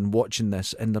surfing watching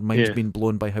this, and their minds being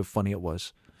blown by how funny it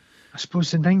was. I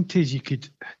suppose the 90s,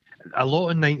 a lot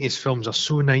of 90s films are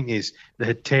so 90s, they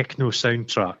had techno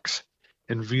soundtracks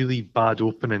and really bad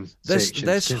opening sections.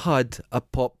 This had a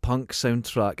pop punk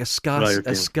soundtrack, a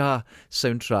ska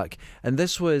soundtrack, and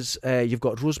this was you've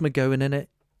got Rose McGowan in it,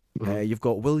 you've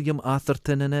got William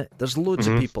Atherton in it. There's loads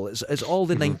of people. It's all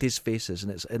the 90s faces,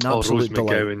 and it's an absolute Rose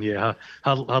McGowan, yeah,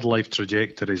 her life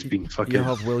trajectory has been fucking. You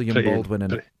have William Baldwin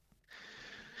in it.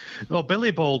 Oh,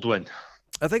 Billy Baldwin.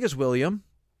 I think it's William.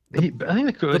 I think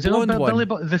the blonde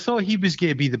one. They thought he was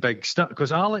going to be the big star,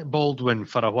 because Alec Baldwin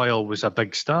for a while was a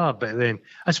big star, but then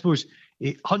I suppose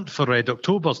Hunt for Red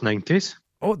October's 90s.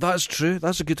 Oh, that's true.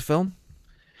 That's a good film.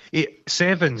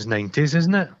 Seven's 90s,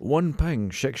 isn't it? One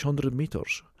ping, 600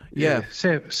 meters. Yeah.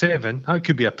 Seven. That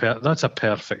could be that's a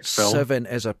perfect film. Seven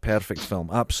is a perfect film.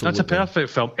 Absolutely. That's a perfect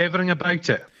film. Everything about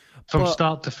it, from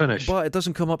start to finish. But it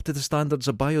doesn't come up to the standards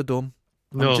of Biodome.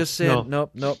 No, I'm just saying. No.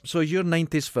 So your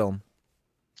 90s film.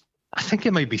 I think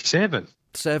it might be Seven.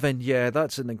 Seven, yeah,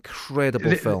 that's an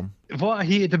incredible film. What I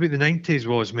hated about the 90s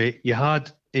was, mate, you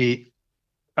had it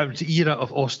was the era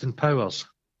of Austin Powers.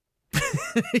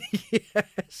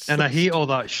 Yes. And I hate all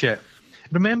that shit.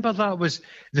 Remember, that was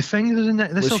the thing.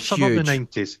 This will sum up the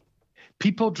 90s.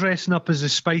 People dressing up as the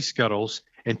Spice Girls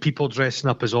and people dressing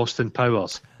up as Austin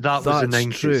Powers. That's was the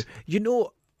 90s. True. You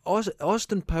know,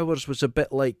 Austin Powers was a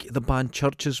bit like the band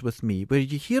Churches with me, where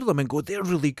you hear them and go, they're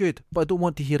really good, but I don't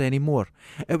want to hear any more.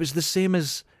 It was the same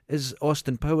as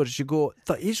Austin Powers. You go,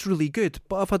 that is really good,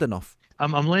 but I've had enough.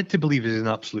 I'm led to believe he's an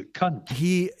absolute cunt.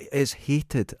 He is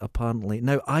hated, apparently.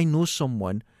 Now, I know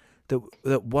someone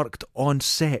that worked on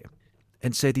set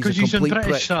and said he's a complete prick. Because he's on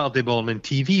British Saturday Morning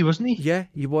TV, wasn't he? Yeah,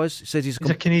 he was. He said he's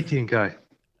a Canadian guy.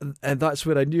 And that's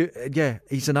where I knew, yeah,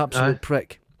 he's an absolute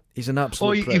prick. He's an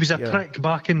absolute prick. He was a prick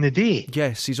back in the day.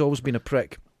 Yes, he's always been a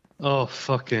prick. Oh,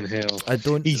 fucking hell. I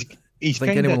don't He's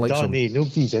think anyone likes him.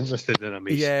 Nobody's interested in him.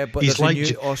 Yeah, but there's a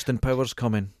new Austin Powers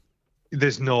coming.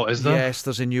 There's not, is there? Yes,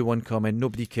 there's a new one coming.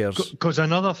 Nobody cares. Because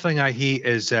another thing I hate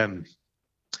is Jim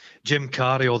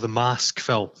Carrey or the Mask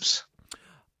films.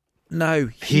 Now,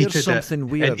 here's something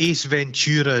weird. And Ace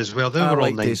Ventura as well. They were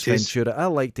all 90s. Ace Ventura. I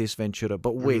liked Ace Ventura,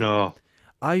 but wait. No.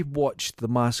 I watched The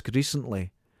Mask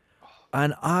recently,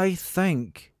 and I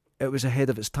think it was ahead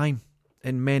of its time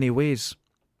in many ways.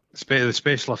 The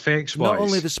special effects wise. Not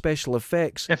only the special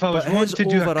effects, if I was wanting to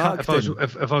do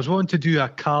if I was wanting to do a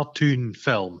cartoon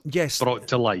film, brought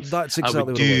to life, that's exactly I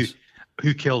would what it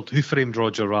was. Who Framed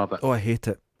Roger Rabbit? Oh, I hate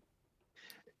it.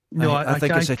 No, I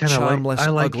think it's a charmless, I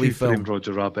like ugly Who film. Framed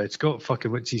Roger Rabbit. It's got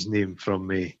fucking what's his name from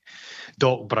me,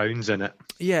 Doc Brown's in it.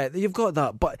 Yeah, you've got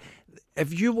that, but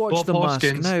if you watch Bob The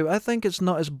Hoskins. Mask now, I think it's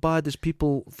not as bad as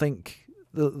people think.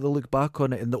 They look back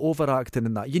on it and the overacting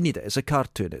and that. You need it. It's a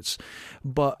cartoon. It's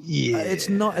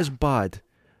not as bad.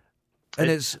 And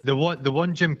it's the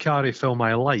one Jim Carrey film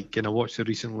I like, and I watched it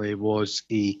recently, was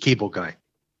a Cable Guy.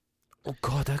 Oh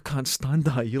God, I can't stand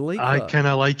that. You like I that? kind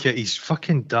of like it. He's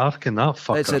fucking dark in that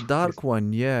fucker. It's a dark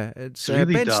one, yeah. It's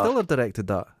really Ben dark. Stiller directed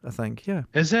that, I think. Yeah.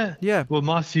 Is it? Yeah. Well,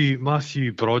 Matthew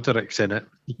Broderick's in it.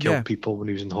 He killed people when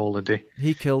he was on holiday.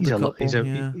 He killed a couple.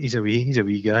 He's a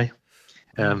wee guy.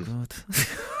 Oh God.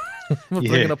 We're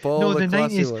bringing up all the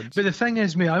classy 90s. ones. But the thing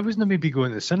is, mate, I wasn't maybe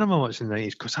going to the cinema much in the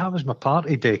 90s because that was my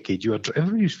party decade.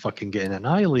 Everybody was fucking getting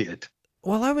annihilated.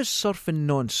 Well, I was surfing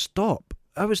non-stop.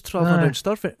 I was travelling around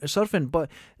surfing,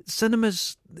 but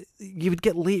cinemas, you would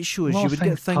get late shows, you would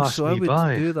get things, so I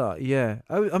would do that. Yeah,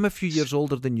 I'm a few years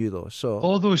older than you though, so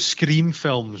all those Scream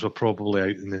films were probably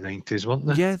out in the 90s, weren't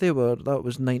they? Yeah, they were. That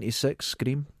was 96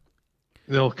 Scream.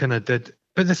 They all kind of did.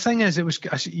 But the thing is,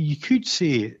 you could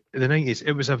say in the 90s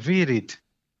it was a varied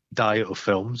diet of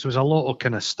films. There was a lot of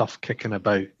kind of stuff kicking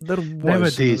about.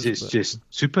 Nowadays, it's just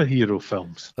superhero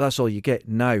films. That's all you get.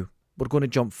 Now we're going to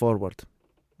jump forward.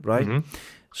 Right? Mm-hmm.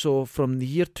 So from the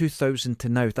year 2000 to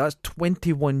now, that's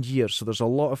 21 years, so there's a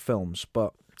lot of films,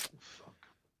 but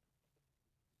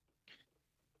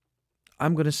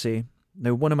I'm going to say,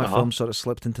 now one of my films sort of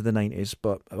slipped into the 90s,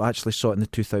 but I actually saw it in the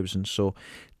 2000s, so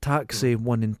Taxi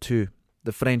 1 and 2.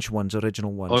 The French ones,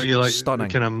 original ones. Oh, you like stunning,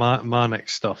 kind of manic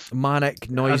stuff. manic,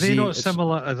 noisy. Are they not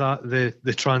similar to that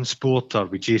the Transporter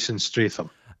with Jason Statham?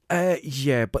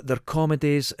 Yeah, but they're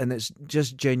comedies and it's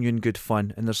just genuine good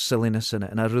fun and there's silliness in it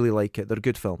and I really like it. They're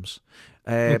good films.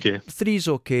 Okay. 3's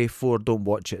okay, 4 don't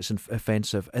watch it, it's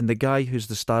offensive. And the guy who's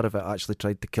the star of it actually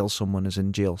tried to kill someone, is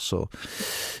in jail. So,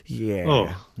 yeah.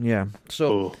 Oh. Yeah.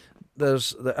 So,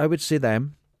 I would say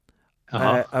them.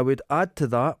 I would add to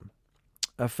that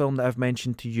a film that I've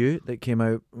mentioned to you that came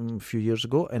out a few years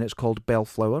ago, and it's called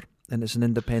Bellflower, and it's an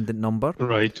independent number.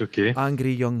 Right, okay.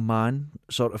 Angry young man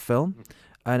sort of film.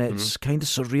 And it's kind of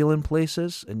surreal in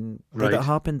places. And did it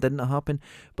happen? Didn't it happen?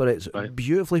 But it's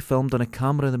beautifully filmed on a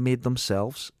camera they made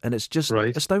themselves. And it's just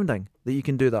astounding that you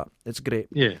can do that. It's great.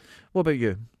 Yeah. What about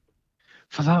you?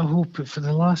 For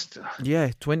the last...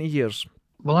 Yeah, 20 years.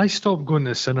 Well, I stopped going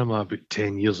to the cinema about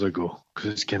 10 years ago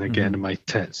because it's kind of getting in my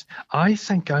tits. I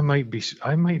think I might be...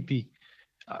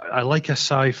 I like a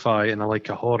sci-fi and I like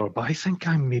a horror, but I think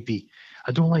I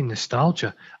don't like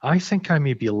nostalgia. I think I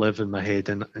maybe live in my head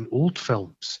in old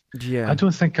films. Yeah. I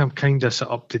don't think I'm kind of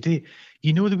up to date.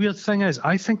 You know, the weird thing is,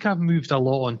 I think I've moved a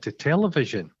lot onto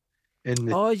television.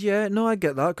 Oh, yeah. No, I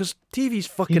get that, because TV's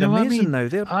fucking amazing now.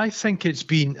 I think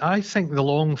the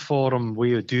long form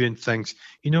way of doing things,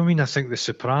 you know what I mean? I think The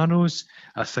Sopranos,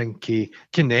 I think the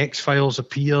X-Files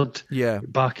appeared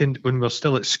back when we were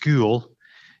still at school.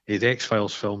 The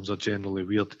X-Files films are generally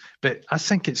weird, but I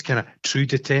think it's kind of True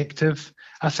Detective.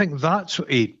 I think that's what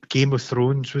Game of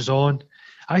Thrones was on.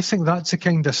 I think that's the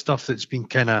kind of stuff that's been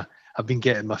I've been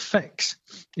getting my fix.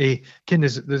 I'm trying to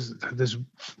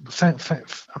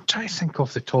think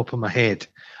off the top of my head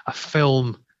a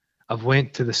film I've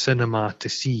went to the cinema to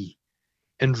see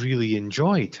and really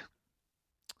enjoyed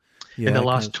in the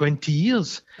last 20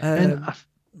 years.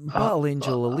 Battle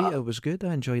Angel Alita was good.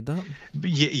 I enjoyed that.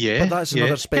 Yeah, but that's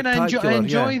another spectacular. I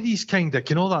enjoy these kind of,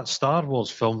 that Star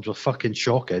Wars films were fucking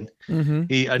shocking.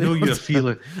 I know you're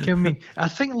feeling. I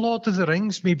think Lord of the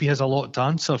Rings maybe has a lot to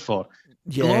answer for.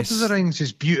 Yes. Lord of the Rings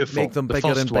is beautiful. Make them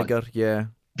bigger and bigger. Yeah,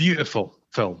 beautiful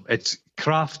film. It's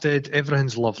crafted.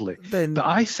 Everything's lovely. But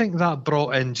I think that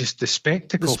brought in just the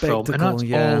spectacle film, and that's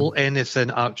all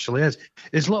anything actually is.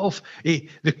 Is little the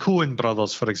Coen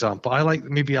brothers, for example. I like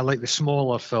the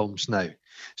smaller films now.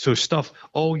 So stuff,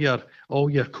 all your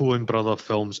Coen brother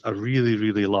films, I really,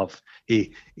 really love.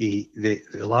 The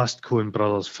last Coen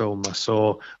brothers film I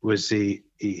saw was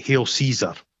Hail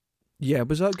Caesar. Yeah,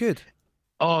 was that good?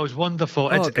 Oh, it was wonderful.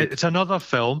 It's another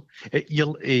film.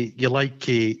 You're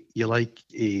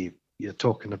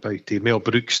talking about Mel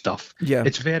Brooks stuff. Yeah,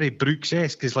 it's very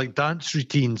Brooks-esque. There's like dance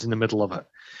routines in the middle of it.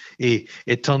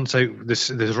 It turns out this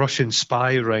Russian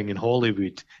spy ring in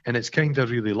Hollywood, and it's kind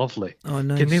of really lovely. Oh,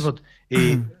 nice.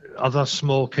 Other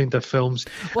small kind of films.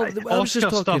 Well, Oscar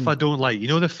stuff I don't like. You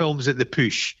know the films that they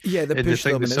push. Yeah, they push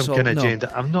them. There's some kind of agenda.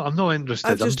 I'm not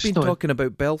interested. I've just been talking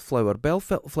about Bellflower.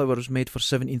 Bellflower was made for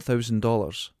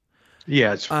 $17,000.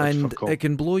 Yeah, it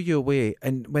can blow you away.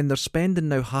 And when they're spending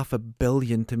now $500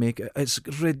 million to make it, it's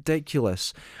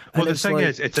ridiculous. Well, the thing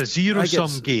is, it's a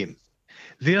zero-sum game.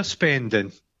 They're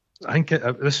spending. I think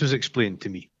this was explained to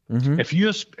me. If you're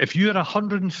a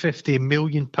 £150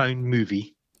 million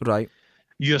movie, right,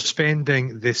 you're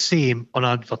spending the same on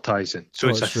advertising. So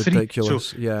it's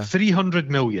ridiculous. 300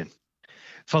 million.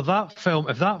 For that film,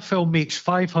 if that film makes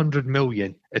 500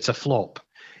 million, it's a flop.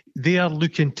 They are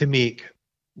looking to make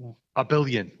over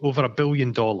 $1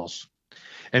 billion.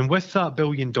 And with that $1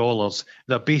 billion,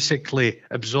 they're basically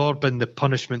absorbing the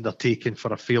punishment they're taking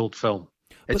for a failed film.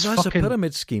 But that's a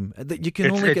pyramid scheme. You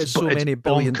can only get so many $1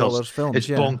 billion films. It's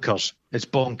bonkers. It's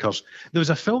bonkers. There was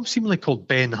a film seemingly called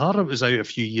Ben-Hur. It was out a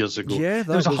few years ago. Yeah,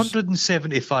 there was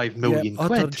 175 million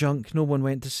quid. Utter junk. No one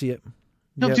went to see it.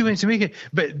 Nobody went to make it.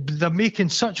 But they're making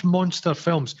such monster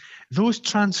films. Those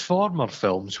Transformer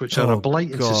films, which are a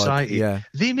blight in society,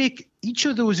 they make, each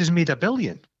of those has made $1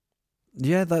 billion.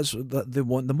 Yeah, they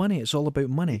want the money. It's all about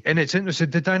money. And it's interesting.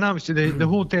 The dynamics, the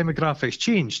whole demographics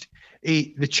changed.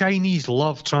 The Chinese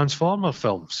love Transformer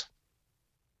films.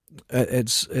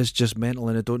 It's just mental,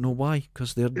 and I don't know why,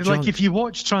 because they're junk. Like if you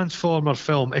watch Transformer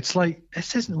film, it's like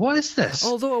what is this?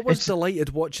 Although I was delighted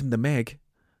watching the Meg.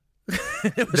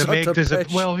 The Meg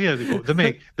the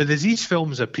Meg. But there's these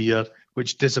films appear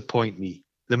which disappoint me.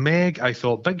 The Meg, I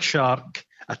thought, big shark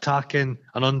attacking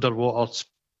an underwater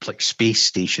space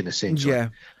station essentially. Yeah,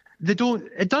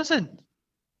 it doesn't.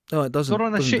 No, it doesn't. They're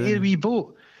on a shitty wee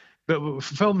boat. But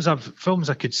films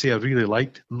I could say I really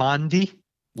liked. Mandy,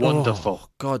 wonderful. Oh,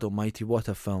 God Almighty, what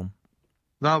a film!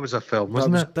 That was a film,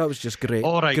 wasn't it? That was just great.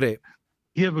 All right, great.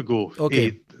 Here we go.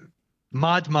 Okay,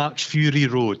 Mad Max Fury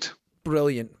Road.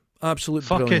 Brilliant. Absolute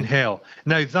fucking brilliant. hell.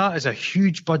 Now that is a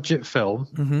huge budget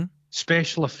film,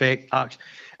 special effect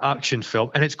action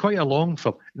film, and it's quite a long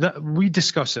film. That we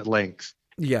discuss at length.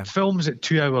 Yeah. Films at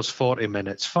 2 hours 40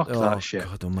 minutes. Fuck that shit.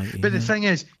 God almighty. But the thing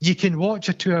is, you can watch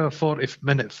a 2 hour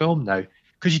 40-minute film now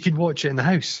because you can watch it in the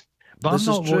house. But I'm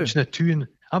not watching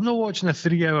I'm not watching a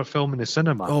 3 hour film in the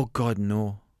cinema. Oh God,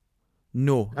 no.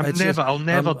 No, I'll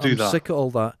never do that. I'm sick of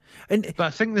all that. But I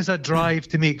think there's a drive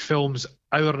to make films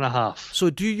hour and a half. So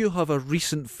do you have a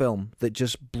recent film that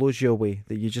just blows you away,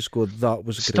 that you just go, that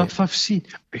was great? Stuff I've seen.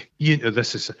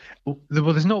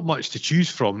 There's not much to choose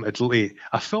from, Italy.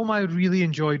 A film I really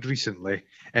enjoyed recently,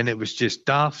 and it was just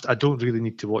daft. I don't really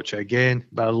need to watch it again,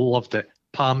 but I loved it.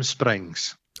 Palm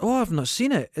Springs. Oh, I've not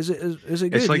seen it. Is it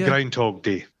good? It's like Groundhog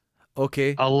Day.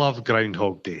 Okay. I love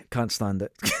Groundhog Day. Can't stand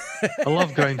it. I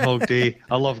love Groundhog Day.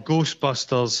 I love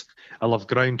Ghostbusters. I love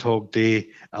Groundhog Day.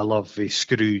 I love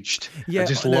Scrooged. Yeah, I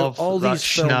just love all that these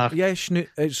snark. Yeah,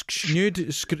 Scrooge.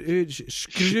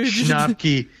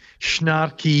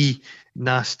 Snarky,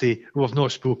 nasty. Well, I've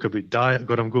not spoke about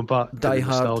God, I'm going back to Die the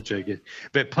Hard. nostalgia again.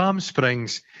 But Palm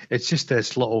Springs, it's just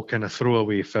this little kind of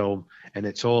throwaway film, and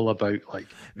it's all about like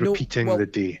repeating the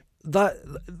day. That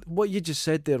what you just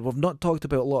said there, we've not talked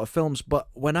about a lot of films, but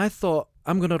when I thought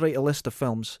I'm going to write a list of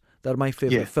films that are my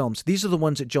favourite films, these are the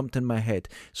ones that jumped in my head.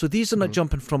 So these are not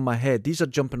jumping from my head, these are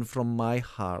jumping from my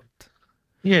heart.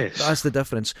 Yes. That's the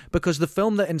difference. Because the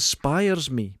film that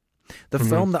inspires me, the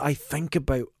film that I think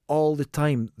about all the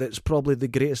time, that's probably the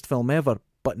greatest film ever,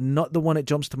 but not the one that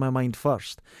jumps to my mind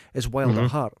first, is Wild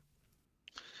at Heart.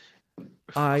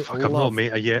 I've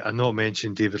not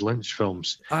mentioned David Lynch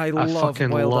films. I love Wild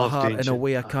at Heart in a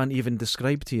way I can't even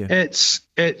describe to you.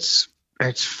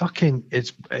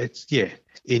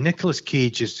 Nicolas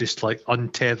Cage is just like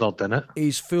untethered in it.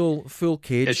 He's full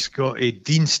cage. It's got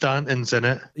Dean Stanton's in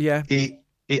it. Yeah.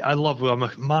 I'm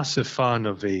a massive fan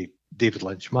of David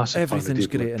Lynch. Everything's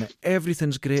great in it.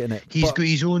 Everything's great in it. He's got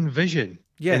his own vision.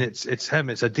 Yeah. And it's him.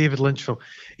 It's a David Lynch film.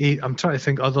 I'm trying to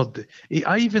think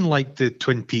I even like the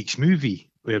Twin Peaks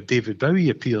movie where David Bowie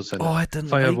appears in it. Oh, I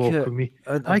didn't Firewalk like it. with Me.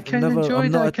 I can enjoy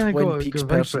that. I can't Twin Peaks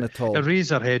person at all.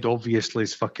 Eraserhead obviously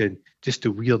is fucking just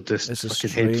the weirdest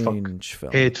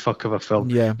head fuck of a film.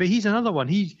 Yeah. But he's another one.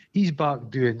 He's back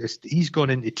doing this. He's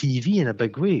gone into TV in a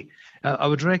big way. I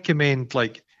would recommend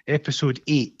like episode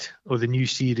 8 of the new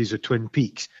series of Twin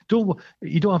Peaks.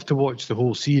 You don't have to watch the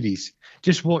whole series.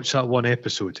 Just watch that one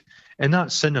episode, and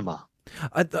that's cinema.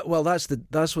 That's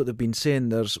what they've been saying.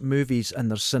 There's movies and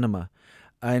there's cinema,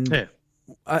 and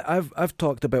I've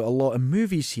talked about a lot of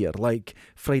movies here, like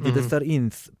Friday the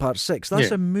 13th Part 6.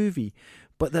 That's a movie,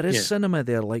 but there is cinema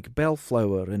there, like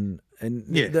Bellflower, and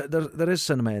there is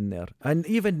cinema in there, and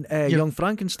even Young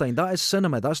Frankenstein. That is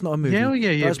cinema. That's not a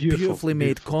movie. That's beautifully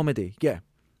made comedy. Yeah.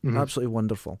 Absolutely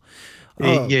wonderful.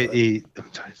 I'm trying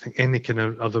to think any kind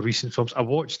of other recent films. I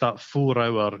watched that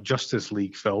 4-hour Justice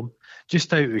League film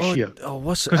just out of sheer. Oh,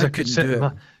 what's it? I couldn't do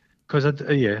it. Because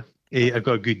I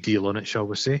got a good deal on it, shall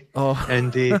we say? Oh,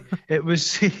 and it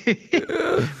was,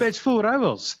 but it's 4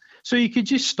 hours, so you could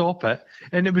just stop it,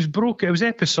 and it was broken. It was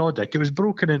episodic. It was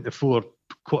broken into 4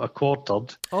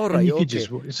 quartered. All right, you okay. Could just,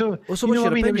 so what's your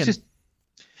opinion? It was just.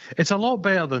 It's a lot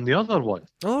better than the other one.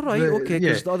 All right, okay,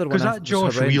 because the other one, that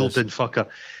Josh Wheeldon fucker.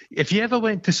 If you ever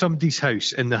went to somebody's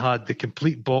house and they had the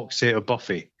complete box set of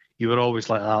Buffy, you were always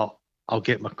like, I'll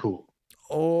get my coat.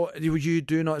 Oh, you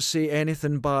do not say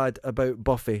anything bad about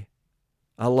Buffy.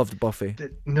 I loved Buffy.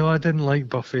 No, I didn't like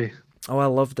Buffy. Oh, I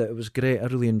loved it. It was great. I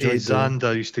really enjoyed it.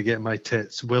 Xander used to get my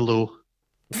tits. Willow.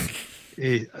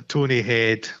 Tony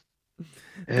Head.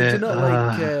 Did you not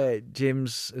like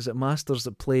James? Is it Masters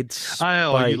that played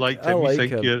Spike? You liked him. You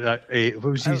think you're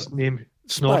what was his name?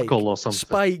 Snorkel or something?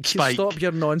 Spike. Stop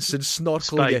your nonsense,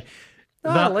 Snorkel.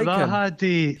 I like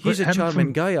him. He's a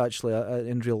charming guy, actually.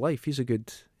 In real life, he's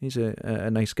a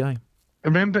nice guy. I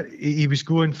remember he was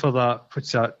going for that.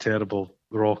 What's that terrible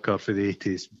rocker for the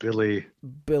 80s?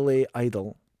 Billy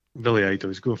Idol. Billy Idol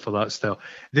was going for that style.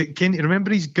 Can you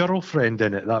remember his girlfriend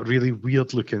in it? That really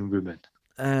weird-looking woman.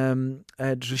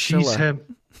 Drusilla. She's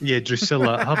him. Yeah,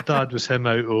 Drusilla. Her dad was him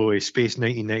out of Space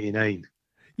 1999.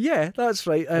 Yeah, that's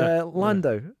right.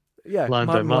 Landau. Yeah,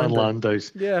 Martin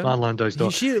Landau's. Yeah, Martin Landau's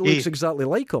daughter. She looks exactly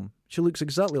like him. She looks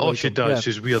exactly like him. Oh, she does. Yeah.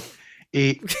 She's weird.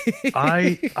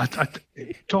 I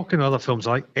talking to other films,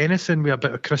 I like anything with a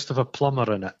bit of Christopher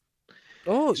Plummer in it.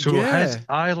 Oh, so yeah.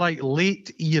 I like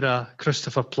late era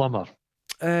Christopher Plummer.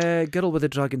 Girl with the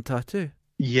Dragon Tattoo.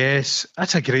 Yes,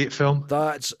 that's a great film.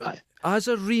 That's as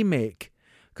a remake,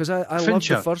 because I love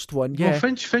the first one. Yeah, well,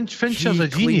 Fincher's a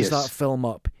genius. He cleans that film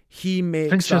up. He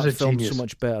makes Fincher's that film genius. so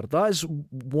much better. That is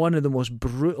one of the most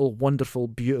brutal, wonderful,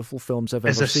 beautiful films I've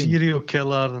ever seen. As a serial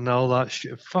killer and all that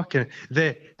shit. Fucking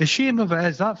the shame of it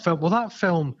is that film. Well, that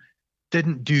film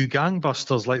didn't do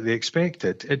gangbusters like they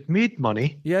expected. It made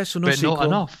money, Yeah, so no but sequel. not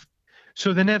enough.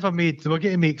 So they never made. They were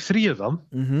going to make 3 of them,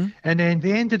 and then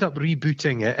they ended up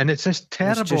rebooting it, and it's this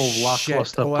terrible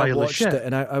lackluster pile I watched of shit. it,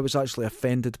 and I was actually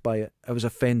offended by it. I was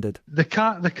offended. The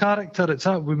character, it's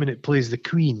that woman that plays the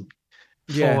Queen,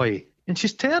 Foy, and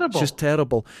she's terrible. She's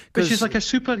terrible, but she's like a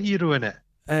superhero in it.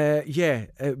 Yeah,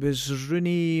 it was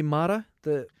Rooney Mara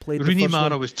that played. Rooney the first Mara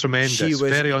one. was tremendous. She was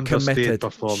very understated committed.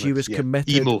 performance. She was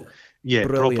committed. Emo. Yeah,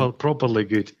 properly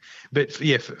good. But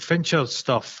yeah, Fincher's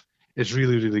stuff is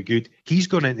really, really good. He's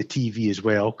gone into TV as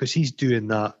well because he's doing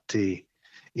that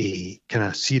kind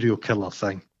of serial killer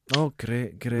thing. Oh,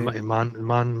 great.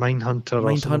 Mindhunter.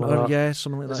 Mindhunter, yeah,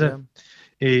 something like that.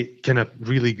 Kind of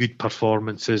really good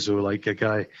performances, or like a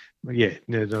guy. Yeah,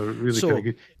 they're really kind of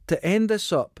good. To end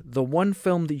this up, the one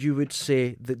film that you would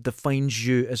say that defines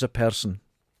you as a person.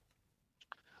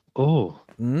 Oh,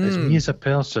 it's me as a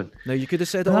person. Now you could have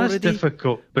said it That's already. That's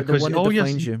difficult because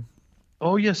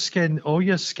all your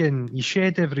skin, you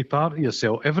shed every part of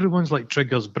yourself. Everyone's like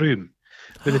Trigger's broom.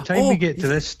 By the time we get to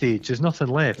this stage, there's nothing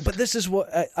left. But this is what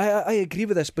I agree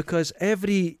with this, because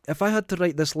if I had to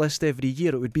write this list every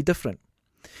year, it would be different.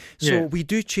 So we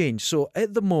do change. So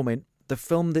at the moment, the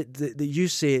film that you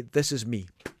say, this is me.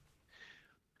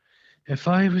 If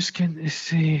I was going to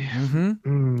say...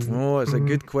 it's a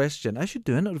good question. I should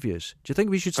do interviews. Do you think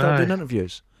we should start doing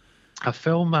interviews? A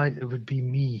film, it would be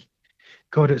me.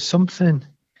 God, it's something...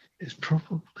 It's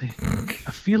probably...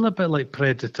 I feel a bit like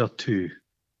Predator 2.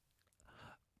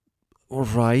 All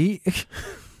right.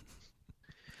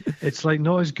 It's like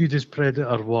not as good as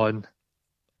Predator 1.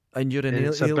 And you're an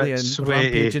alien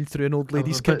rampaging through an old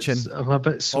lady's kitchen. I'm a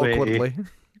bit sweaty. Awkwardly.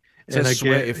 It's a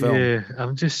sweaty film. Yeah,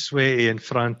 I'm just sweaty and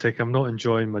frantic. I'm not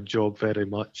enjoying my job very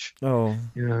much. Oh.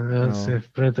 Yeah, that's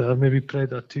Predator, maybe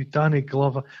Predator 2. Danny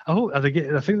Glover. I think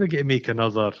they're going to make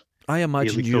another. I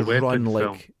imagine you run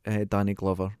like Danny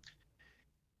Glover.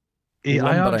 I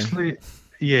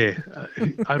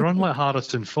run like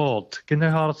Harrison Ford. You know,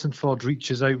 Harrison Ford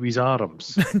reaches out with his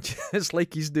arms. It's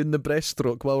like he's doing the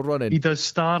breaststroke while running. He does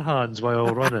star hands while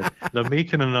running. They're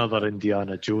making another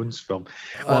Indiana Jones film.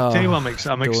 Well, I'll tell you what,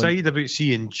 I'm excited about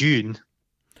seeing Dune.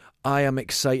 I am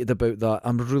excited about that.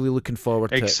 I'm really looking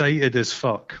forward to it. Excited as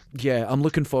fuck. Yeah, I'm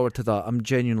looking forward to that. I'm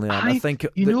genuinely I think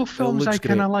films I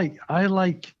kind of like. I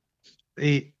like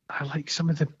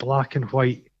some of the black and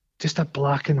white, just a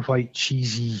black and white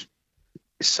cheesy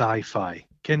sci-fi.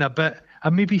 I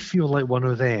maybe feel like one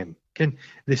of them.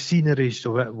 The scenery's a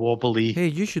bit wobbly. Hey,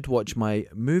 you should watch my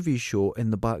movie show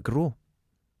in the back row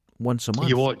once a month.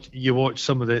 You watch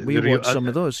some of the... We watch some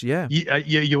of those, yeah.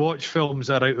 You watch films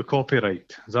that are out of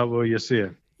copyright. Is that what you're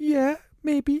saying? Yeah,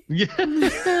 maybe. Yeah.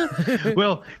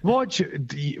 Well, watch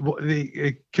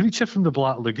the Creature from the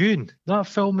Black Lagoon. That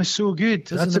film is so good.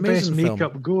 That's the best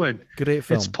makeup going. Great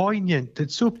film. It's poignant.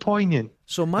 It's so poignant.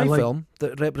 So my film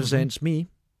that represents me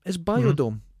is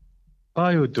Biodome.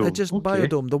 Biodome. It's just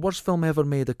Biodome, the worst film ever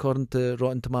made according to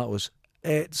Rotten Tomatoes.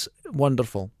 It's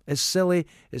wonderful. It's silly,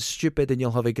 it's stupid, and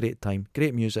you'll have a great time.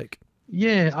 Great music.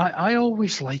 Yeah, I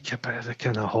always like a bit of the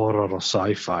kind of horror or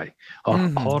sci-fi.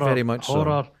 Very much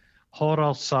so.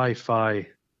 Horror sci-fi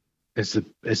is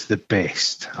the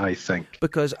best, I think.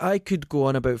 Because I could go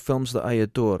on about films that I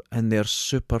adore, and they're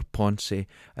super poncy,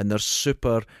 and they're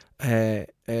super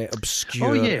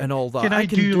obscure and all that. I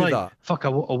can do that. Fuck,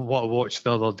 what I watched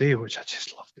the other day, which I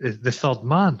just loved, The Third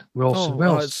Man.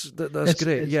 That's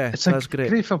great. That's a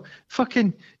great film.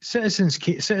 Fucking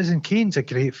Citizen Kane's a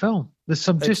great film. There's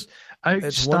some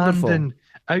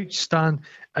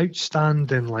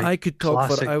outstanding like. I could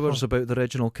talk for hours about the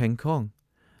original King Kong.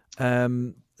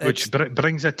 Which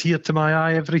brings a tear to my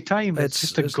eye every time. It's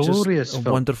just a glorious film.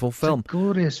 Wonderful film. It's a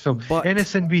glorious film. But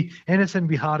anything be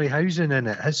Harryhausen in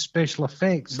it, his special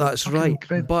effects. That's right.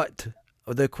 Incredible. But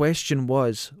the question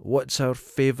was, what's our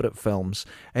favourite films?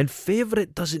 And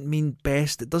favourite doesn't mean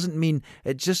best. It doesn't mean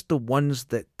it's just the ones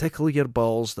that tickle your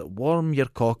balls, that warm your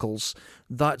cockles.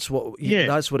 That's what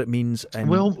it means.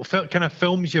 And kind of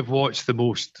films you've watched the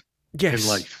most in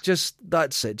life. Just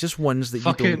that's it. Just ones that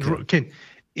you don't.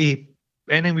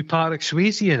 With Patrick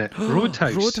Swayze in it.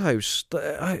 Roadhouse.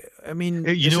 I mean,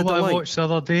 you know what I watched the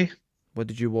other day? What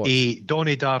did you watch?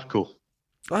 Donnie Darko.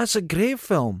 That's a great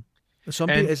film.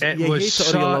 It was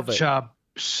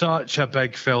such a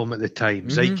big film at the time,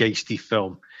 zeitgeisty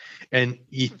film. And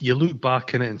you look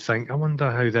back on it and think, I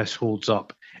wonder how this holds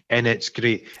up. and it's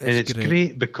great. It's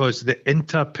great because the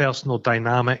interpersonal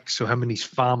dynamics, so him and his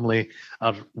family,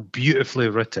 are beautifully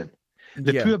written.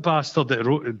 The poor bastard that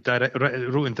wrote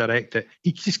and directed,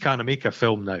 he just can't make a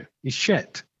film now. He's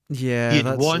shit. Yeah, he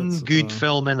had one good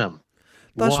film in him.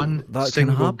 That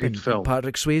single good film.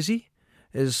 Patrick Swayze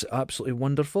is absolutely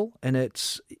wonderful, and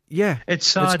it's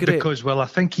sad because I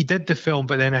think he did the film,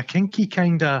 but then I think he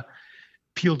kind of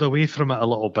peeled away from it a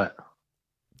little bit.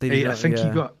 I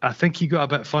think he got a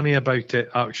bit funny about it.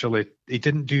 Actually, he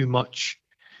didn't do much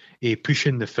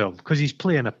pushing the film because he's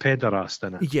playing a pederast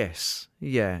in it. Yes,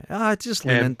 yeah. Just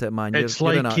lean into it, man. It's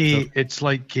like what's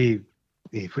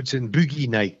in Boogie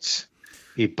Nights.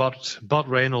 Burt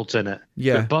Reynolds in it.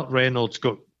 Yeah, but Burt Reynolds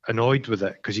got annoyed with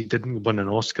it because he didn't win an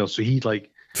Oscar, so he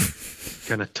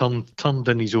kind of turned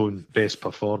in his own best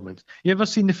performance. You ever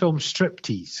seen the film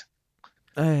Striptease?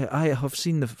 I have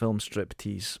seen the film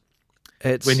Striptease.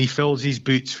 It's when he fills his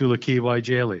boots full of KY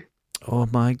jelly. Oh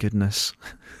my goodness!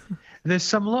 There's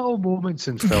some little moments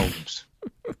in films.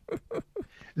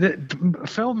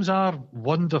 Films are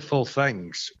wonderful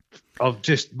things of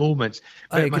just moments.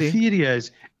 But my theory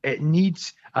is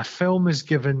a film is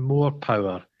given more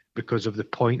power because of the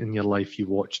point in your life you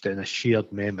watched it in a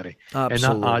shared memory.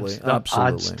 Absolutely. And that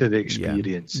adds to the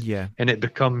experience. Yeah. And it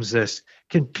becomes this.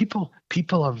 People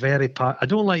are very. I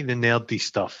don't like the nerdy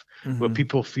stuff where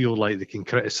people feel like they can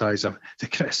criticize them. They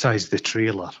criticize the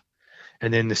trailer,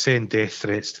 and then they send death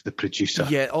threats to the producer.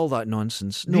 Yeah, all that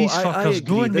nonsense. These fuckers,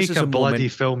 go and make a bloody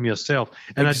film yourself.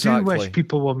 And exactly. I do wish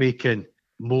people were making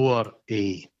more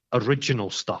original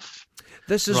stuff.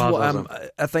 This is what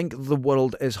I think the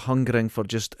world is hungering for,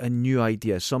 just a new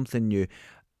idea, something new.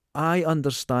 I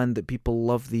understand that people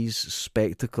love these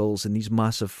spectacles and these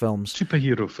massive films.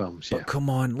 Superhero films, yeah. But come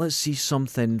on, let's see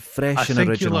something fresh and original. I think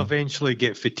original. you'll eventually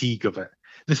get fatigue of it.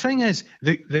 The thing is,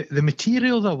 the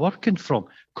material they're working from,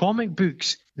 comic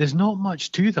books, there's not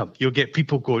much to them. You'll get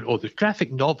people going, the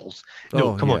graphic novels.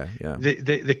 No, come on. Yeah.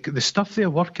 The stuff they're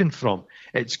working from,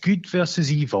 it's good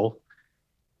versus evil.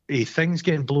 Things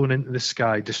getting blown into the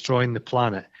sky, destroying the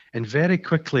planet, and very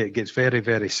quickly it gets very,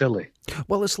 very silly.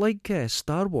 Well, it's like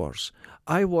Star Wars.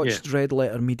 I watched Red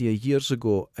Letter Media years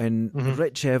ago, and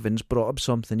Rich Evans brought up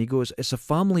something. He goes, it's a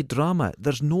family drama.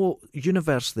 There's no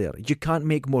universe there. You can't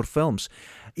make more films.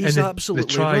 He's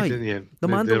absolutely right. The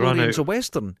Mandalorian's a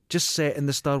Western, just set in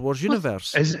the Star Wars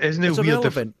universe. Isn't it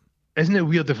weird? Isn't it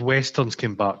weird if Westerns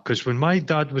came back? Because when my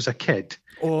dad was a kid,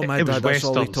 my dad, that's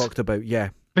all he talked about,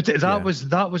 But that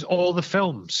was all the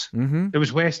films. It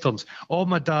was Westerns. All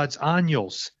my dad's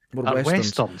annuals were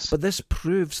Westerns. But this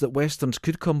proves that Westerns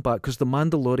could come back because The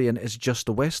Mandalorian is just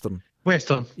a Western.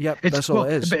 Western. Yep, that's all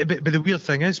it is. But the weird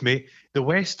thing is, mate, the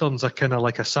Westerns are kind of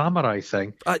like a samurai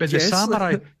thing. But the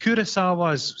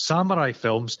Kurosawa's samurai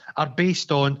films are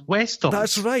based on Westerns.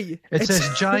 That's right. It's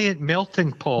this giant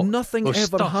melting pot. Nothing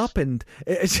ever happened.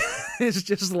 It's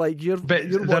just like you're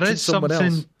watching someone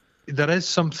else. There is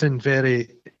something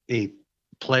very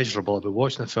pleasurable about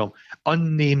watching a film.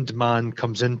 Unnamed man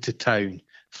comes into town,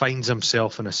 finds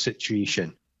himself in a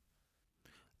situation,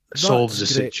 solves the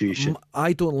situation.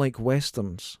 I don't like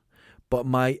Westerns, but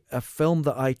a film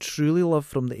that I truly love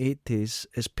from the 80s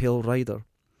is Pale Rider.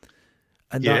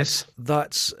 And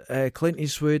that's Clint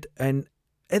Eastwood, and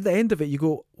at the end of it, you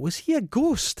go, was he a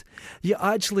ghost? You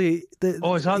actually... is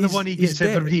that the one he gets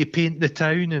everybody to paint the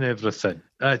town and everything?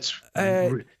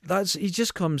 He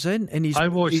just comes in and he's... I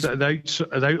watched The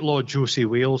Outlaw Josie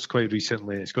Wales quite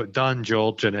recently. It's got Dan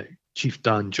George in it, Chief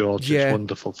Dan George. It's a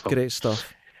wonderful film. Great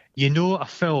stuff. You know a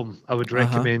film I would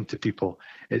recommend to people?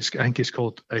 I think it's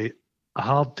called A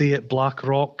Hard Day at Black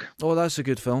Rock. Oh, that's a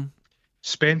good film.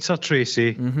 Spencer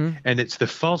Tracy, and it's the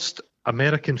first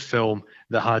American film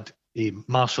that had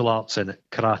martial arts in it,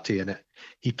 karate in it.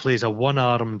 He plays a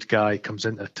one-armed guy, comes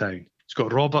into town. It's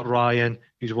got Robert Ryan,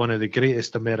 who's one of the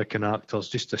greatest American actors,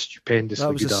 just a stupendously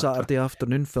good actor. That was a Saturday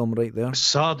afternoon film right there.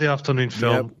 Saturday afternoon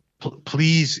film. Yep.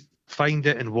 Please find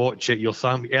it and watch it. You'll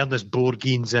thank me. Ernest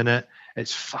Borghine's in it.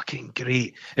 It's fucking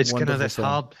great. It's kind of this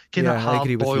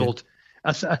hard-boiled.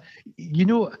 A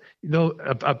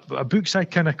books I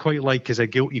kind of quite like is a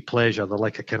guilty pleasure. They're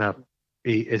like a kind of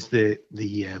is the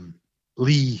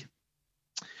Lee.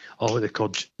 What they're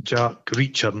called, Jack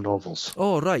Reacher novels.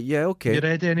 Oh, right, yeah, okay. You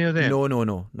read any of them?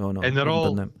 No. And they're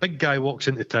all, big guy walks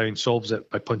into town, solves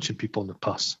it by punching people in the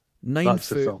pus.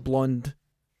 9-foot blonde.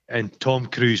 And Tom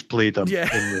Cruise played him. Yeah.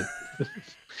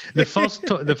 The first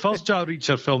Jack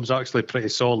Reacher film's actually pretty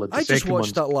solid. I just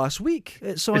watched that last week.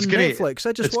 It's on Netflix.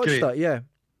 I just watched that, yeah.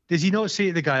 Does he not say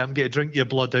to the guy, I'm going to drink your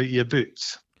blood out of your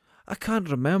boots? I can't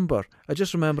remember. I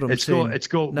just remember him saying...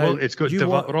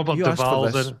 Robert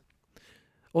Duvall's in it.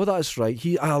 Oh, that's right.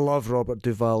 I love Robert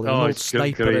Duvall. An old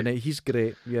sniper in it. He's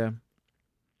great. Yeah.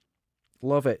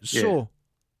 Love it. Yeah. So,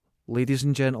 ladies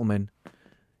and gentlemen,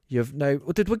 you've now...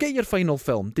 Did we get your final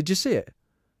film? Did you see it?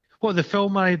 What, the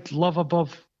film I'd love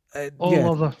above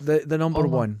all other... The number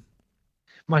one.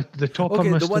 The top of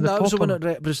the one that was the one that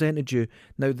represented you.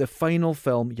 Now, the final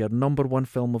film, your number one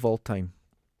film of all time.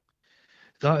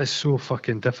 That is so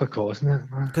fucking difficult, isn't it?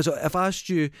 Because if I asked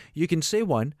you, you can say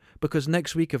one, because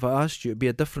next week if I asked you, it'd be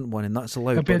a different one, and that's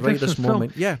allowed. But right this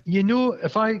moment, yeah. You know,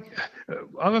 if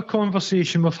our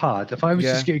conversation we've had, if I was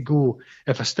just going to go,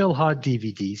 if I still had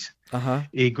DVDs,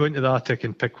 go into the attic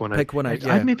and pick one out. Pick one out,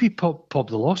 yeah. I'd maybe pop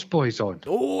The Lost Boys on.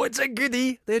 Oh, it's a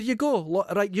goodie. There you go.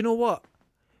 Right, you know what?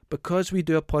 Because we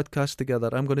do a podcast together,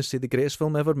 I'm going to say the greatest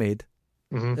film ever made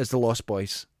is The Lost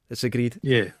Boys. It's agreed.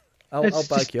 Yeah. I'll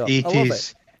back you up. 80s. I love it.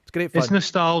 It's great fun. It's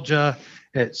nostalgia.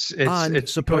 It's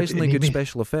surprisingly good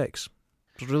special effects.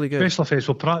 It's really good. Special effects.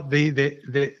 Well,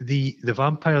 the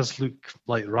vampires look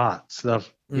like rats. They're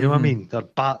you know what I mean. They're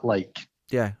bat-like.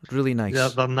 Yeah, really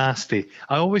nice. They're nasty.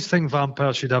 I always think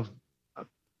vampires should have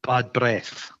bad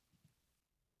breath.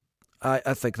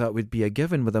 I think that would be a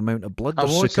given with the amount of blood. I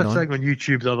watched a thing on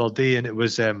YouTube the other day, and it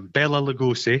was Bela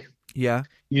Lugosi. Yeah,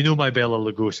 you know my Bela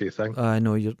Lugosi thing. I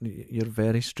know you're a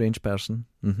very strange person.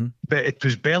 Mm-hmm. But it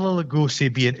was Bela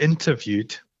Lugosi being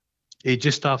interviewed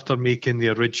just after making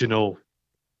his original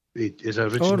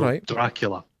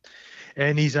Dracula,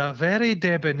 and he's a very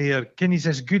debonair, he's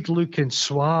this good-looking,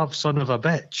 suave son of a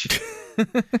bitch.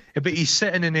 But he's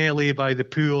sitting in LA by the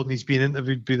pool, and he's being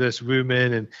interviewed by this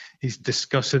woman, and he's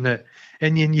discussing it.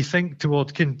 And then you think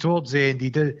towards the end,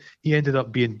 he ended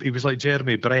up he was like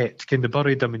Jeremy Brett, kind of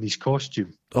buried him in his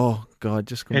costume. Oh God,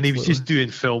 just completely. And he was just doing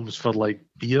films for like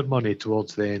beer money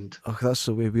towards the end. Oh, that's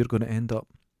the way we're going to end up.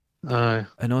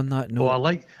 And on that note,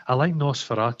 I like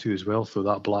Nosferatu as well, though,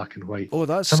 that black and white. Oh,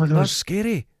 that's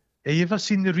scary. Have you ever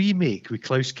seen the remake with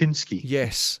Klaus Kinski?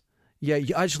 Yes. Yeah,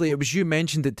 actually, it was you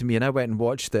mentioned it to me, and I went and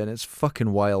watched it, and it's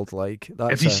fucking wild. Like,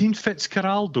 have you seen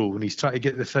Fitzcarraldo when he's trying to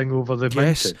get the thing over the mountain?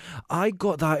 Yes, I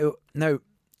got that out. Now,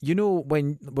 you know,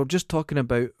 when we're just talking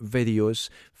about video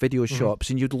shops,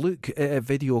 and you'd look at a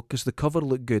video because the cover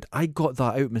looked good. I got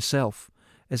that out myself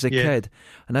as a kid,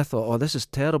 and I thought, oh, this is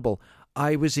terrible.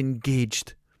 I was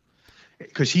engaged.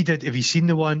 Because he did, have you seen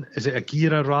the one, is it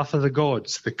Aguirre, Wrath of the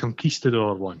Gods, the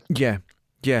Conquistador one? Yeah.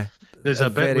 There's a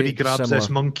bit where he grabs this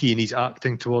monkey and he's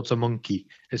acting towards a monkey.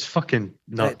 It's fucking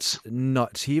nuts. It's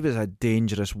nuts. He was a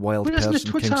dangerous, wild person.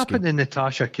 What's happened to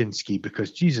Natasha Kinski?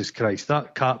 Because Jesus Christ,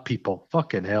 that cat people,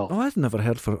 fucking hell. Oh, I've never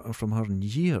heard from her in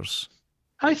years.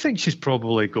 I think she's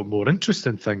probably got more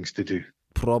interesting things to do.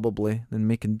 Probably than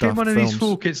making daft one of films. These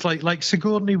folk, it's like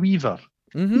Sigourney Weaver.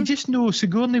 Mm-hmm. You just know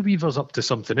Sigourney Weaver's up to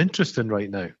something interesting right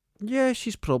now. Yeah,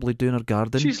 she's probably doing her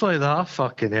garden. She's like that.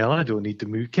 Fucking hell, I don't need to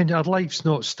move. Her life's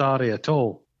not starry at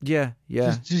all. Yeah.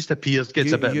 Just appears,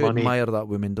 gets a bit of money. You admire that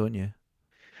woman, don't you?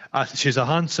 She's a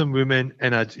handsome woman,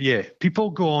 and people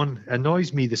go on.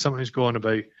 Annoys me that something's going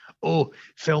about. Oh,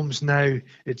 films now.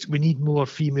 We need more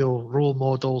female role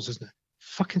models, isn't it?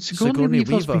 Fucking Sigourney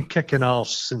Weaver's been kicking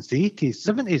arse since the 80s,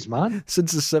 70s, man.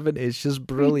 Since the 70s, she's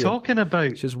brilliant. What are you talking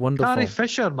about? She's wonderful. Carrie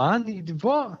Fisher, man.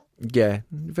 What? Yeah,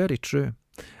 very true.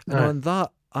 And on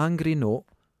that angry note,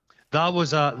 that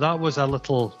was a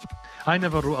little. I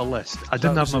never wrote a list. I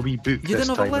didn't have my wee book. You this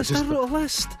didn't have a list. I wrote a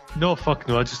list. No, fuck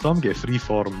no. I'm getting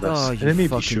freeform this. Oh, and it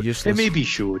fucking useless. It maybe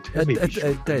showed.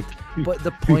 It did. But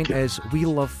the point is, we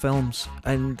love films,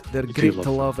 and they're great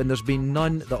to love. And there's been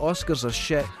none. The Oscars are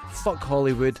shit. Fuck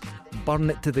Hollywood.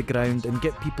 Burn it to the ground and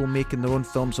get people making their own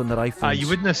films on their iPhones. You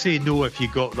wouldn't say no if you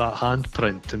got that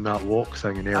handprint and that walk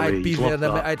thing in LA. I'd be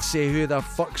there. I'd say, who the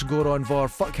fuck's Goron for?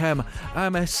 Fuck him.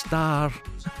 I'm a star.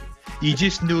 You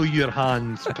just know your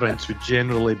handprints would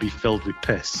generally be filled with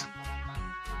piss.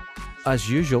 As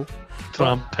usual.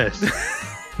 Tramp piss.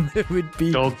 It would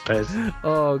be dog piss.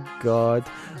 Oh God.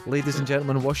 Ladies and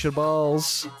gentlemen, wash your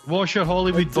balls. Wash your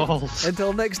Hollywood balls.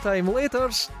 Until next time,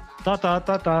 laters. Ta ta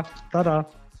ta ta ta ta.